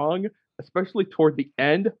going wrong, especially toward the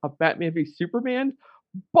end of Batman v Superman.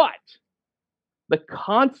 But the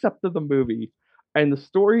concept of the movie and the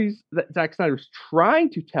stories that Zack Snyder's trying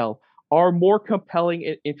to tell are more compelling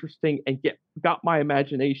and interesting, and got my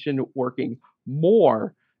imagination working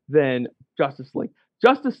more than Justice League.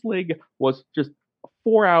 Justice League was just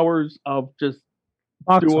 4 hours of just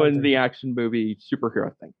doing the action movie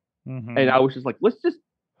superhero thing. Mm-hmm. And I was just like, let's just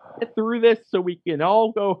get through this so we can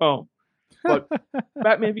all go home. But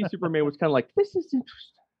Batman v Superman was kind of like, this is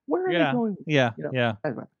interesting. Where are they going? Yeah.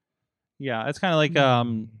 Anyway. Yeah, it's kind of like,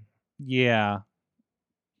 yeah.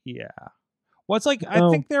 Well, it's like, I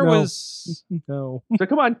think there was... No. So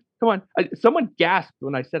come on. Someone gasped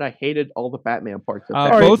when I said I hated all the Batman parts of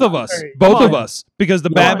both of us, because the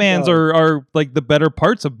Batmans are like the better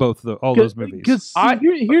parts of all those movies. Because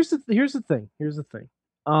here's the thing.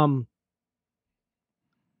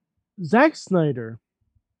 Zack Snyder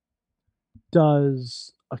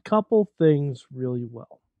does a couple things really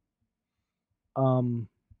well.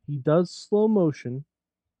 He does slow motion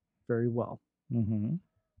very well. Mm-hmm.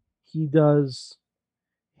 He does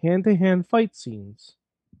hand-to-hand fight scenes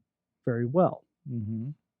very well.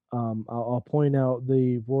 Mm-hmm. I'll point out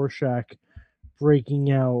the Rorschach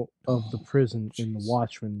breaking out of the prison in the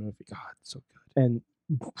Watchmen movie. God, so good. And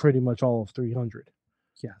pretty much all of 300.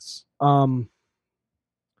 Yes. I'm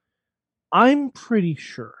pretty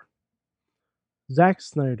sure Zack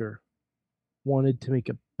Snyder wanted to make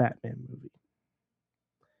a Batman movie.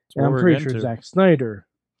 And I'm pretty sure Zack Snyder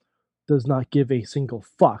does not give a single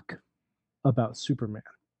fuck about Superman.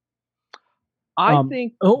 I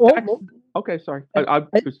think... Okay, sorry. I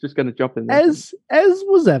was just going to jump in there. As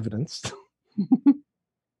was evidenced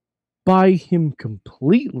by him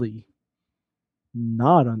completely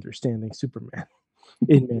not understanding Superman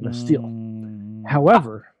in Man of Steel.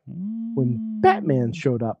 However, when Batman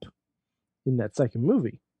showed up in that second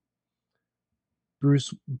movie,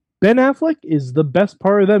 Ben Affleck is the best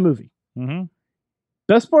part of that movie. Mm-hmm.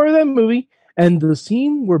 Best part of that movie, and the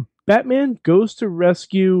scene where Batman goes to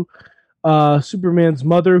rescue Superman's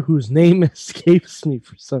mother, whose name escapes me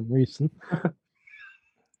for some reason.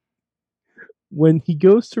 When he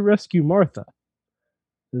goes to rescue Martha,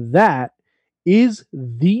 that is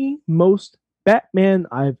the most Batman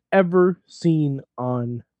I've ever seen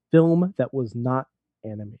on film that was not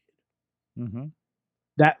animated. Mm-hmm.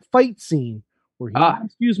 That fight scene where he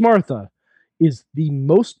rescues Martha is the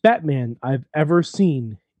most Batman I've ever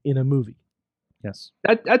seen in a movie. Yes,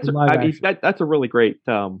 that's a really great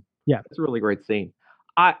that's a really great scene.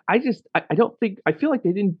 I feel like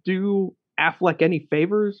they didn't do Affleck any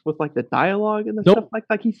favors with like the dialogue and the stuff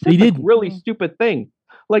like he said really stupid things.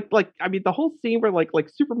 Like I mean the whole scene where like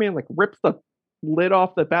Superman like rips the lid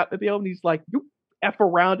off the Batmobile and he's like, F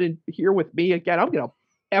around in here with me again, I'm gonna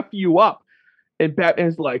F you up. And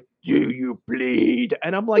Batman's like, do you bleed?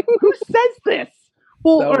 And I'm like, who says this?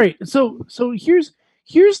 Well, all right. So here's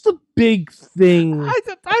the big thing. I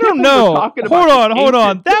don't know. Hold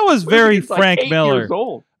on. That was very Frank Miller.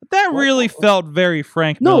 That really felt very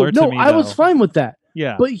Frank Miller to me. No, I was fine with that.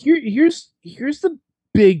 Yeah. But here's the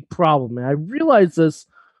big problem, and I realized this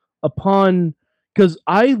because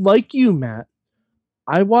I, like you, Matt,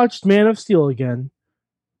 I watched Man of Steel again.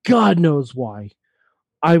 God knows why.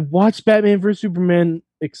 I watched Batman vs Superman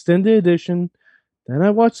Extended Edition. Then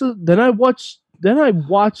I watched the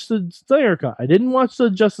Snyder Cut. I didn't watch the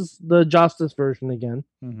Justice version again.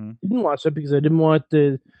 Mm-hmm. Didn't watch it because I didn't want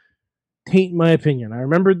to taint my opinion. I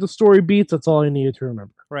remembered the story beats. That's all I needed to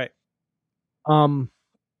remember. Right.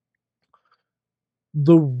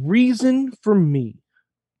 The reason for me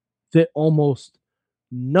that almost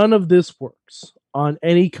none of this works on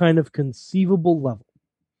any kind of conceivable level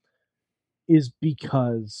is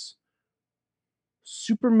because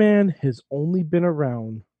Superman has only been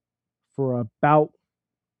around for about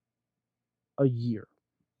a year.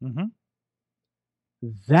 Mm-hmm.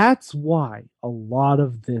 That's why a lot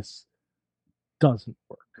of this doesn't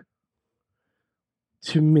work.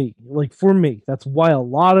 To me, for me, that's why a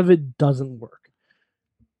lot of it doesn't work.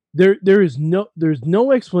 There's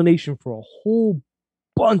no explanation for a whole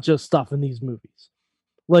bunch of stuff in these movies.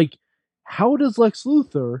 Like, how does Lex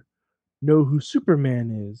Luthor know who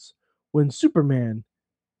Superman is when Superman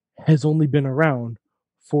has only been around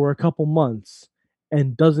for a couple months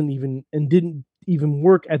and didn't even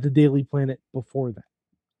work at the Daily Planet before that?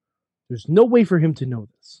 There's no way for him to know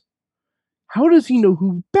this. How does he know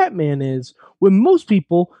who Batman is when most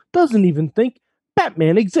people doesn't even think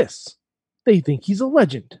Batman exists? They think he's a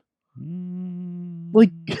legend. A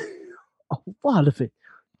lot of it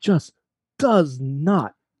just does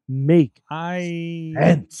not make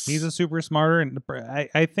sense. He's a super smarter, and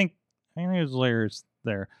I think there's layers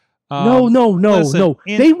there. No.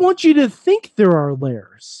 They want you to think there are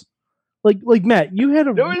layers. Like Matt, you had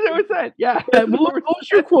a. No, it was that. Yeah. What was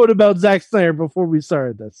your quote about Zack Snyder before we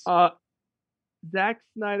started this? Zack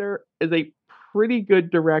Snyder is a pretty good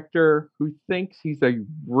director who thinks he's a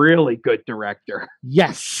really good director.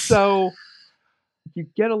 Yes. So you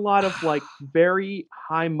get a lot of very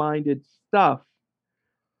high-minded stuff,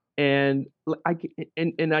 and I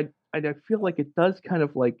feel like it does kind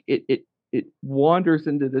of it wanders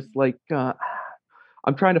into this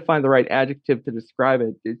I'm trying to find the right adjective to describe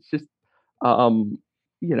it. It's just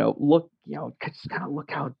just kind of look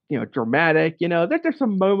how dramatic. There's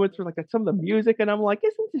some moments where some of the music, and I'm like,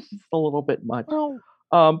 isn't this just a little bit much? Well,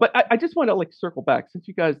 but I just want to circle back, since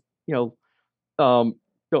you guys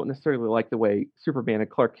don't necessarily like the way Superman and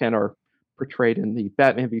Clark Kent are portrayed in the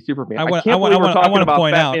Batman v Superman. I want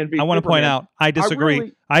to point out. I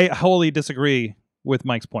disagree. I wholly disagree with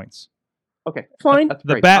Mike's points. Okay, fine.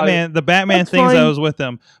 The Batman things, I was with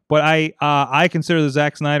them, but I consider the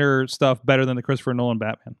Zack Snyder stuff better than the Christopher Nolan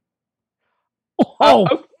Batman. Oh,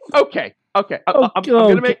 okay. I'm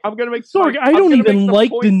gonna make. Sorg, I don't even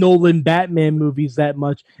like the Nolan Batman movies that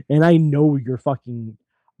much, and I know you're fucking.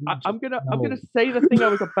 I'm gonna say the thing I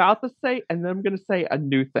was about to say, and then I'm gonna say a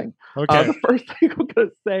new thing. Okay. The first thing I'm gonna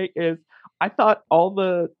say is I thought all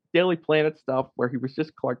the Daily Planet stuff where he was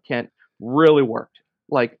just Clark Kent really worked.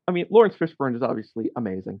 Lawrence Fishburne is obviously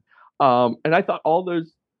amazing, and I thought all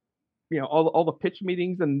those, all the pitch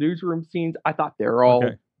meetings and newsroom scenes, I thought they're all.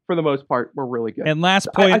 Okay. For the most part, were really good. And last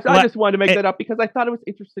point, I just wanted to make that up because I thought it was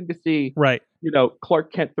interesting to see, right?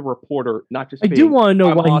 Clark Kent, the reporter, not just. I do want to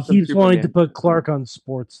know why he keeps wanting to put Clark on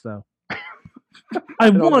sports, though. I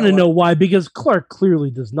want to know why, because Clark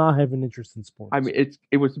clearly does not have an interest in sports.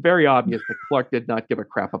 It was very obvious that Clark did not give a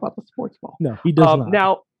crap about the sports ball. No, he does not.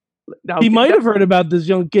 Now he might have heard about this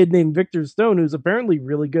young kid named Victor Stone, who's apparently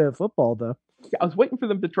really good at football, though. Yeah, I was waiting for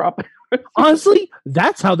them to drop it. Honestly,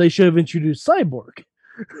 that's how they should have introduced Cyborg.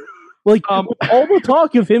 All the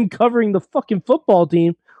talk of him covering the fucking football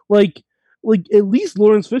team, at least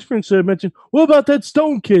Lawrence Fishburne should have mentioned, what about that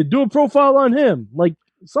Stone kid? Do a profile on him.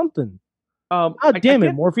 Something. Damn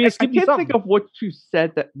it, Morpheus. I can't think of what you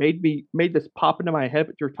said that made this pop into my head,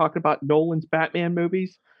 but you're talking about Nolan's Batman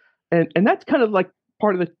movies. And that's kind of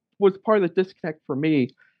part of the disconnect for me.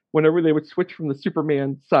 Whenever they would switch from the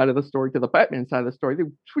Superman side of the story to the Batman side of the story, they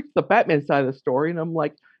would switch to the Batman side of the story, and I'm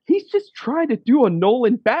like, he's just trying to do a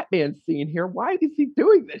Nolan Batman scene here. Why is he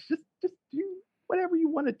doing this? Just do whatever you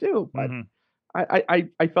want to do. But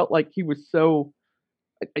I felt like he was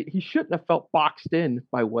he shouldn't have felt boxed in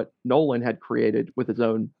by what Nolan had created with his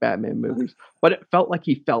own Batman movies, but it felt like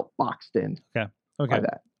he felt boxed in. Okay. By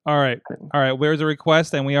that. All right. Where's a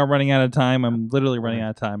request? And we are running out of time. I'm literally running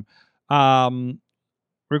out of time.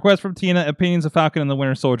 Request from Tina: opinions of Falcon and the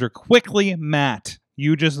Winter Soldier. Quickly, Matt.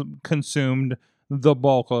 You just consumed the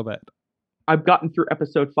bulk of it. I've gotten through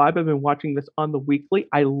episode 5. I've been watching this on the weekly.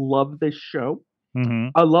 I love this show. Mm-hmm.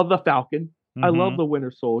 I love the Falcon. Mm-hmm. I love the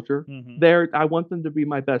Winter Soldier. Mm-hmm. I want them to be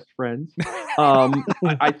my best friends.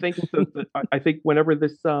 I think whenever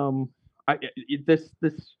this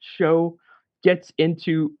show gets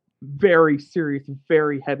into very serious,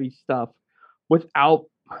 very heavy stuff, without,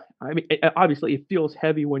 I mean, obviously it feels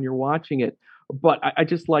heavy when you're watching it, but I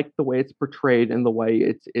just like the way it's portrayed and the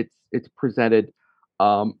way it's presented.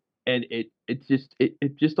 And it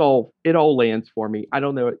all lands for me. I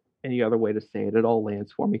don't know any other way to say it. It all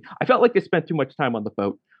lands for me. I felt like I spent too much time on the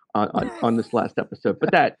boat on this last episode,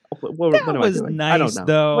 but what was nice, I don't know.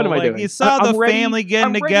 Though. What am I doing? You saw the family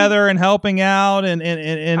getting together and helping out and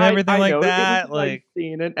everything like that. It was a nice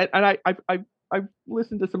scene, and I've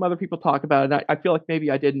listened to some other people talk about it. And I feel like maybe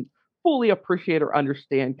I didn't fully appreciate or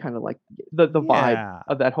understand kind of like the vibe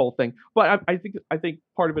of that whole thing. But I think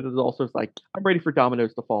part of it is also like, I'm ready for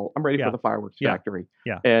dominoes to fall. I'm ready for the fireworks factory.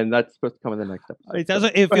 Yeah. And that's supposed to come in the next episode. It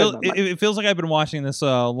doesn't. It feels like I've been watching this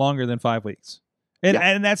longer than 5 weeks,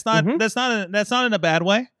 and that's not in a bad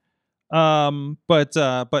way. But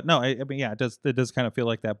no, I mean, yeah, it does kind of feel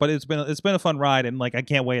like that. But it's been a fun ride, and like I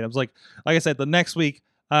can't wait. I was like I said, the next week,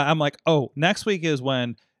 I'm like, oh, next week is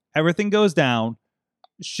when everything goes down.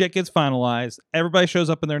 Shit gets finalized. Everybody shows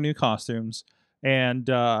up in their new costumes, and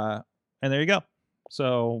there you go.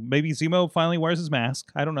 So maybe Zemo finally wears his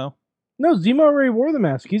mask. I don't know. No, Zemo already wore the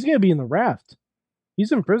mask. He's gonna be in the raft.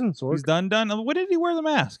 He's in prison, Sorg. He's done. When did he wear the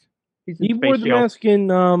mask? He wore the mask in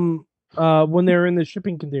when they were in the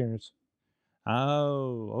shipping containers.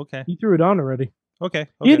 Oh, okay. He threw it on already. Okay.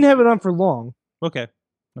 He didn't have it on for long. Okay.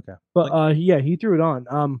 But he threw it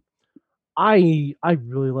on. I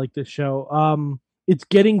really like this show. It's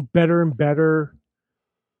getting better and better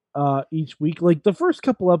each week. Like the first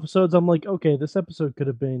couple episodes, I'm like, okay, this episode could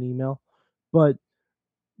have been an email, but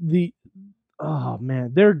they're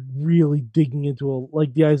really digging into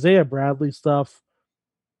like the Isaiah Bradley stuff.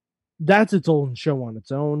 That's its own show on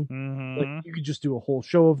its own. Mm-hmm. Like you could just do a whole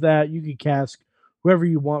show of that. You could cast whoever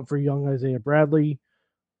you want for young Isaiah Bradley,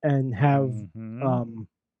 and have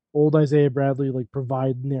old Isaiah Bradley like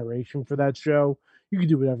provide narration for that show. You can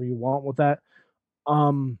do whatever you want with that.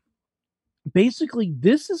 Basically,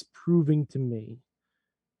 this is proving to me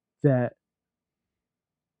that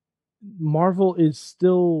Marvel is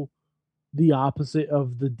still the opposite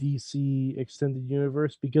of the DC extended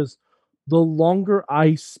universe, because the longer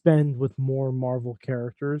I spend with more Marvel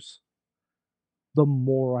characters, the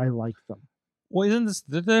more I like them. Well, isn't this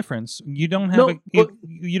the difference? You don't have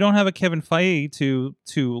you don't have a Kevin Feige to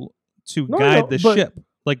guide the ship.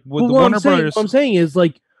 Like with the Warner Brothers. What I'm saying is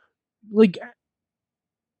like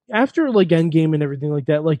after like Endgame and everything like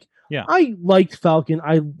that, like I liked Falcon.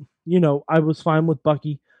 I was fine with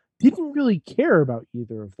Bucky. Didn't really care about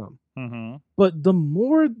either of them. Mm-hmm. But the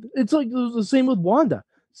more, it's like it was the same with Wanda,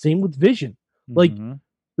 same with Vision. Like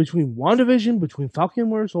between WandaVision, between Falcon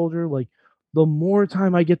and Winter Soldier, like the more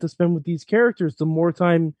time I get to spend with these characters, the more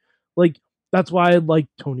time, like that's why I like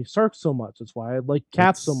Tony Stark so much. That's why I like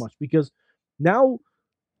Cap so much, because now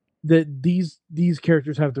that these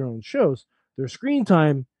characters have their own shows, their screen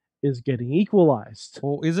time is getting equalized.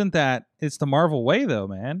 Well, isn't that it's the Marvel way though,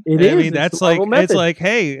 man? It is. I mean, that's like it's like,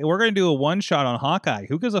 hey, we're gonna do a one shot on Hawkeye.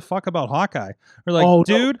 Who gives a fuck about Hawkeye? We're like,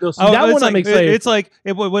 dude, that one I'm excited. It's like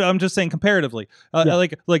I'm just saying comparatively.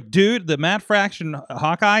 Like, dude, the Matt Fraction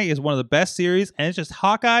Hawkeye is one of the best series, and it's just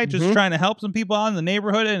Hawkeye just trying to help some people out in the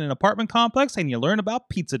neighborhood in an apartment complex, and you learn about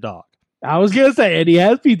Pizza Dog. I was gonna say, and he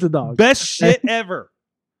has Pizza Dog. Best shit ever.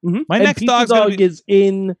 My next dog is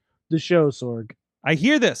in the show, Sorg. I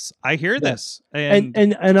hear this,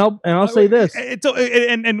 and I'll say this.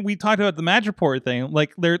 And we talked about the Madripoor thing.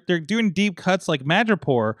 Like they're doing deep cuts like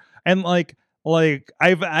Madripoor, and like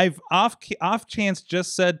I've off chance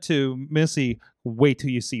just said to Missy, wait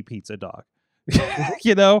till you see Pizza Dog.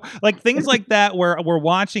 Like things like that where we're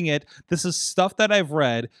watching it. This is stuff that I've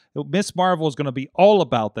read. Miss Marvel is going to be all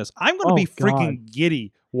about this. I'm going to be freaking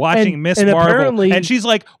giddy watching Miss Marvel, and she's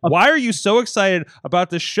like, why are you so excited about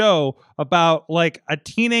this show about like a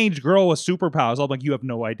teenage girl with superpowers? I'm like, you have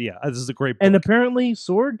no idea. This is a great book. And apparently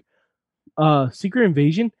Sorg, Secret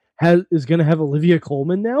Invasion is going to have Olivia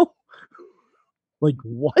Colman now. Like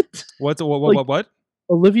what? What?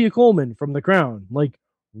 Olivia Colman from The Crown, like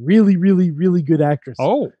really, really, really good actress.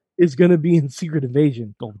 Is going to be in Secret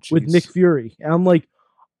Invasion with Nick Fury. And I'm like,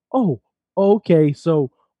 okay.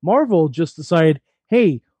 So Marvel just decided,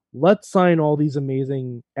 hey, let's sign all these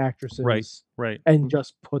amazing actresses Right. and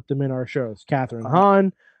just put them in our shows. Catherine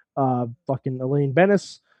Hahn, fucking Elaine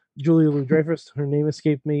Bennis, Julia Louis-Dreyfus, her name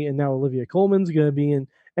escaped me, and now Olivia Colman's gonna be in.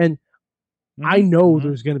 And I know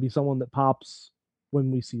there's gonna be someone that pops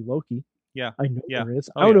when we see Loki. Yeah, I know there is.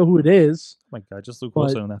 Oh, I don't know who it is. Oh my God, just Luke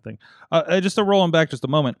Wilson on that thing. Just to roll him back just a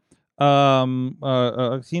moment.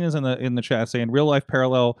 Tina's in the chat saying real life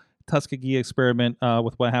parallel Tuskegee experiment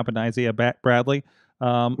with what happened to Isaiah Bradley.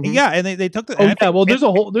 Yeah, and they took the. Well, there's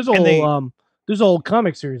a whole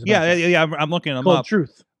comic series. About that. I'm looking them called up.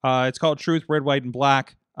 Truth. It's called Truth, Red, White, and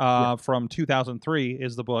Black. From 2003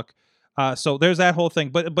 is the book. So there's that whole thing.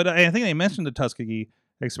 But I think they mentioned the Tuskegee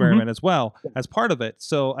experiment as well as part of it.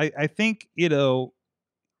 So I think,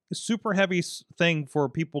 super heavy thing for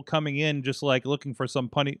people coming in just like looking for some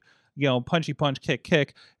punchy punch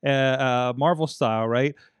kick Marvel style,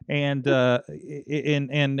 right? And they're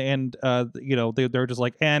just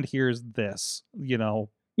like, and here's this,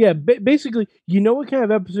 Yeah, basically, what kind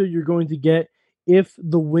of episode you're going to get if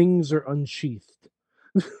the wings are unsheathed.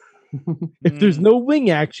 If there's no wing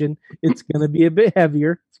action, it's going to be a bit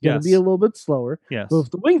heavier. It's going to be a little bit slower. Yes. But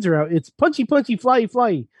if the wings are out, it's punchy, fly.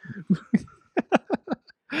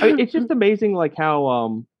 I mean, it's just amazing, like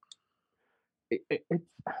how it's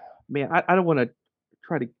man. I don't want to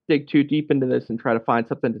try to dig too deep into this and try to find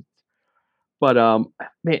something, but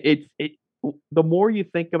man, the more you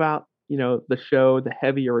think about the show, the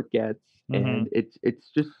heavier it gets, and it's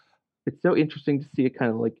so interesting to see it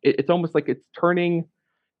kind of like it's almost like it's turning.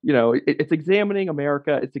 It's examining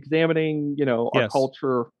America. It's examining, our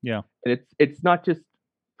culture. Yeah, and it's not just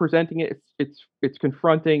presenting it. It's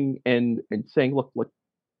confronting and saying, look,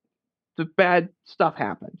 the bad stuff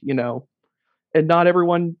happened, and not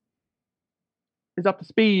everyone is up to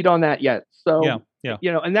speed on that yet. So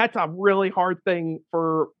and that's a really hard thing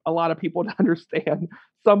for a lot of people to understand.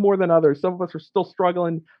 Some more than others. Some of us are still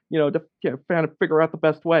struggling, to kind of figure out the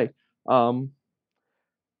best way. But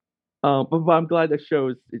I'm glad the show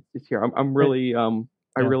is here. I'm really I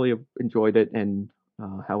really have enjoyed it, and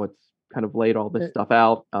how it's kind of laid all this stuff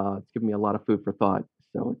out. It's given me a lot of food for thought.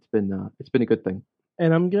 So it's been a good thing.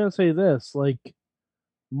 And I'm gonna say this, like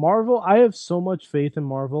Marvel, I have so much faith in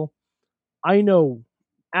Marvel. I know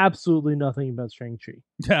absolutely nothing about Shang-Chi.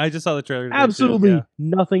 Yeah, I just saw the trailer. Absolutely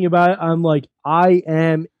nothing about it. I'm like, I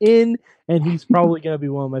am in, and he's probably gonna be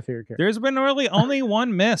one of my favorite characters. There's been really only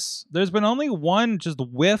one miss. There's been only one just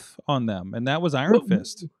whiff on them, and that was Iron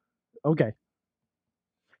Fist. Okay.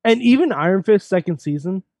 And even Iron Fist second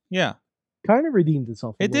season, kind of redeemed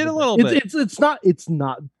itself. It did a little bit. It's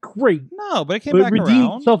not great. No, but it came back redeemed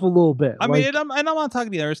around. itself a little bit. I mean, I'm not talking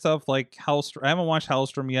the other stuff like Hellstrom. I haven't watched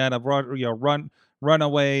Hellstrom yet. I've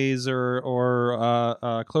Runaways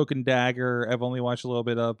or Cloak and Dagger. I've only watched a little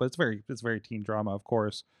bit of, but it's very teen drama, of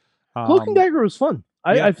course. Cloak and Dagger was fun.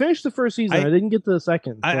 I finished the first season. I didn't get to the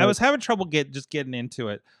second. I was having trouble getting into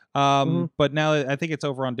it. But now I think it's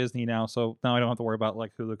over on Disney now, so now I don't have to worry about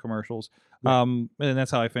like Hulu commercials. And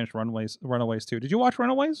that's how I finished Runaways too. Did you watch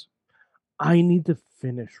Runaways? I need to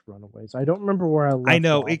finish Runaways. I don't remember where I left. I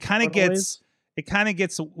know it kind of gets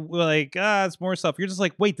like it's more stuff. You're just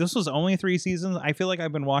like, wait, this was only 3 seasons. I feel like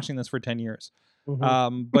I've been watching this for 10 years.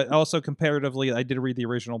 But also comparatively, I did read the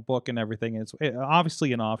original book and everything. It's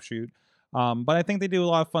obviously an offshoot. But I think they do a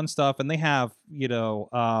lot of fun stuff, and they have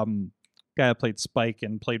guy that played Spike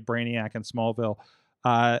and played Brainiac in Smallville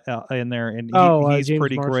in there, and he's James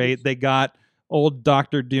pretty Marsden. great. They got old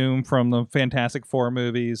Doctor Doom from the Fantastic Four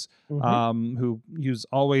movies, who's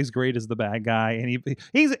always great as the bad guy, and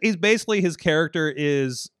he's basically, his character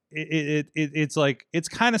is it's like it's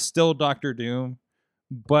kind of still Doctor Doom,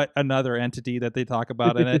 but another entity that they talk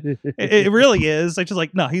about in it. It really is. It's just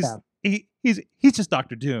like, no, he's just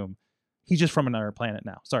Doctor Doom. He's just from another planet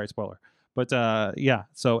now. Sorry, spoiler. But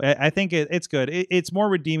so I think it's good. It's more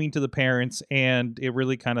redeeming to the parents, and it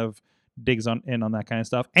really kind of digs in on that kind of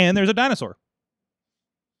stuff. And there's a dinosaur.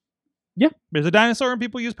 Yeah, there's a dinosaur, and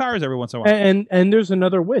people use powers every once in a while. And there's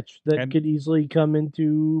another witch that could easily come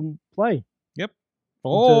into play. Yep.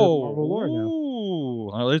 Marvel lore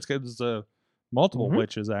now. Well, there's multiple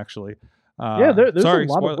witches actually. There's sorry, a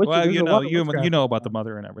lot of witches. well, you know about the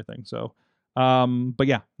mother and everything, so. But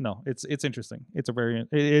yeah, no, it's interesting. It's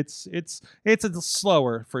a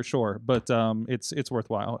slower for sure, but it's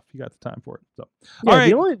worthwhile if you got the time for it. So all right,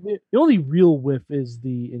 the only real whiff is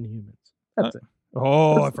the Inhumans. That's it.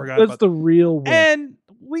 I forgot. That's the real whiff. And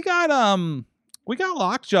we got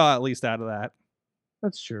Lockjaw at least out of that.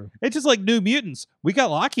 That's true. It's just like New Mutants. We got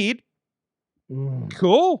Lockheed.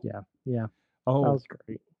 Cool. Yeah. Oh, that was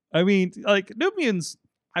great. I mean, like New Mutants.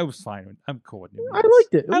 I was fine. I'm cool with New I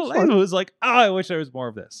liked it. It was like, oh, I wish there was more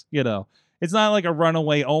of this. You know, it's not like a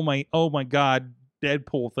runaway, oh my God,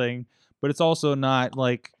 Deadpool thing, but it's also not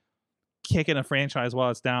like kicking a franchise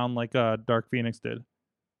while it's down like Dark Phoenix did.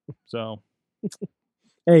 So,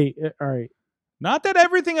 hey, all right. Not that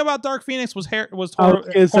everything about Dark Phoenix was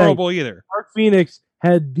horrible either. Dark Phoenix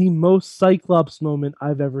had the most Cyclops moment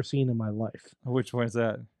I've ever seen in my life. Which one is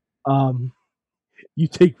that? You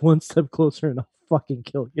take one step closer and I'll fucking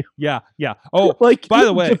kill you. Yeah. Oh, like, by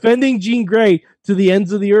the way, defending Jean Grey to the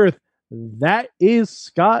ends of the earth. That is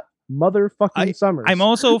Scott motherfucking Summers. I'm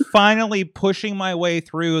also finally pushing my way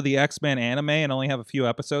through the X-Men anime and only have a few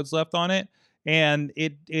episodes left on it. And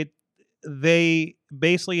they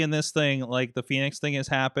basically in this thing, like the Phoenix thing has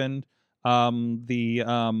happened. The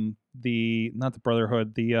not the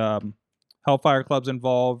Brotherhood, the Hellfire Club's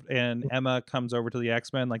involved, and Emma comes over to the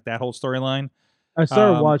X-Men, like that whole storyline. I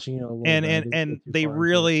started watching it a little bit. And they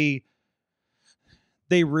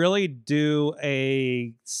really do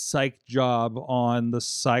a psych job on the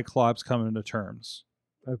Cyclops coming to terms.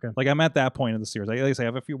 Okay. Like I'm at that point in the series. Like I say, I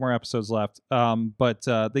have a few more episodes left. But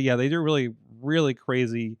they do really, really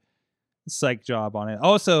crazy psych job on it.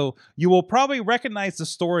 Also, you will probably recognize the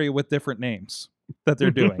story with different names that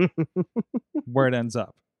they're doing, where it ends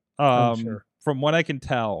up. Sure. From what I can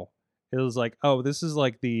tell, it was like, oh, this is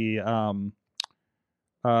like the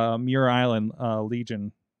Muir Island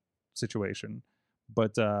Legion situation,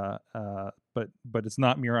 but it's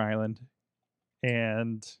not Muir Island,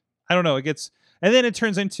 and I don't know. It gets, and then it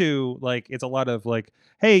turns into like it's a lot of like,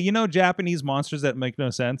 hey, Japanese monsters that make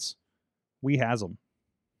no sense. We has them.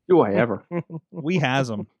 Do I ever? We has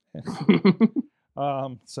them.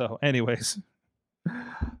 So, anyways,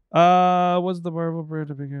 was the Marvel brand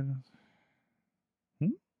to begin?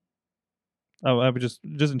 Oh, I was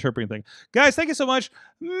just interpreting things. Guys, thank you so much.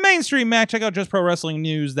 Mainstream Mac, check out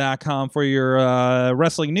justprowrestlingnews.com for your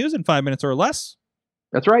wrestling news in 5 minutes or less.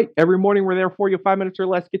 That's right. Every morning we're there for you, 5 minutes or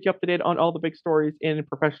less, get you up to date on all the big stories in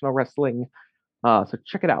professional wrestling. So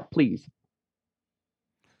check it out, please.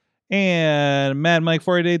 And Mad Mike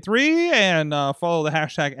 483, and follow the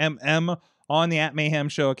hashtag MM on the @Mayhem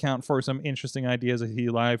Show account for some interesting ideas as he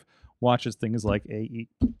live watches things like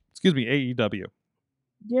AEW.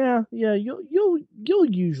 Yeah, you'll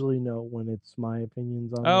usually know when it's my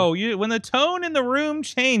opinions on. Oh, when the tone in the room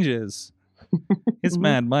changes, it's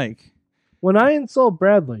Mad Mike. When I insult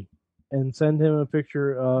Bradley and send him a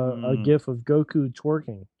picture, a GIF of Goku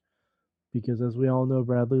twerking, because as we all know,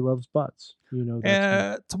 Bradley loves butts.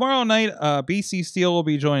 Tomorrow night, BC Steel will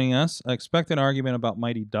be joining us. I expect an argument about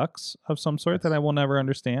Mighty Ducks of some sort that I will never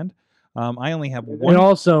understand. I only have one. And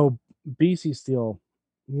also, BC Steel,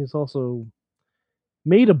 he's also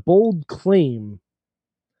made a bold claim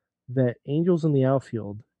that Angels in the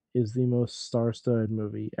Outfield is the most star-studded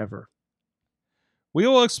movie ever. We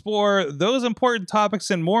will explore those important topics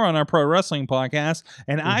and more on our pro wrestling podcast,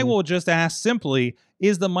 and I will just ask simply,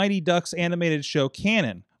 is the Mighty Ducks animated show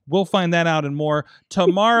canon? We'll find that out and more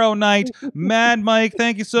tomorrow night. Mad Mike,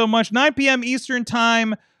 thank you so much. 9 p.m. Eastern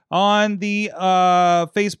Time on the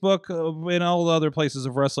Facebook and all the other places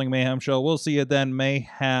of Wrestling Mayhem Show. We'll see you then.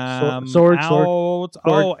 Mayhem Sword.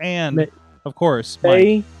 Oh, and of course,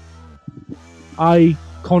 Mike.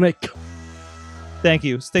 Iconic. Thank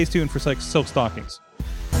you. Stay tuned for Silk Stockings.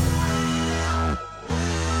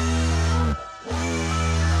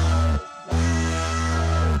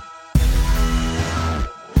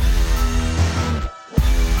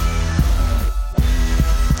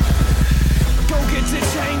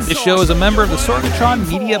 This show is a member of the Sorgatron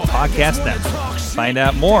Media Podcast Network. Find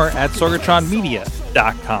out more at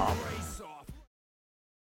sorgatronmedia.com.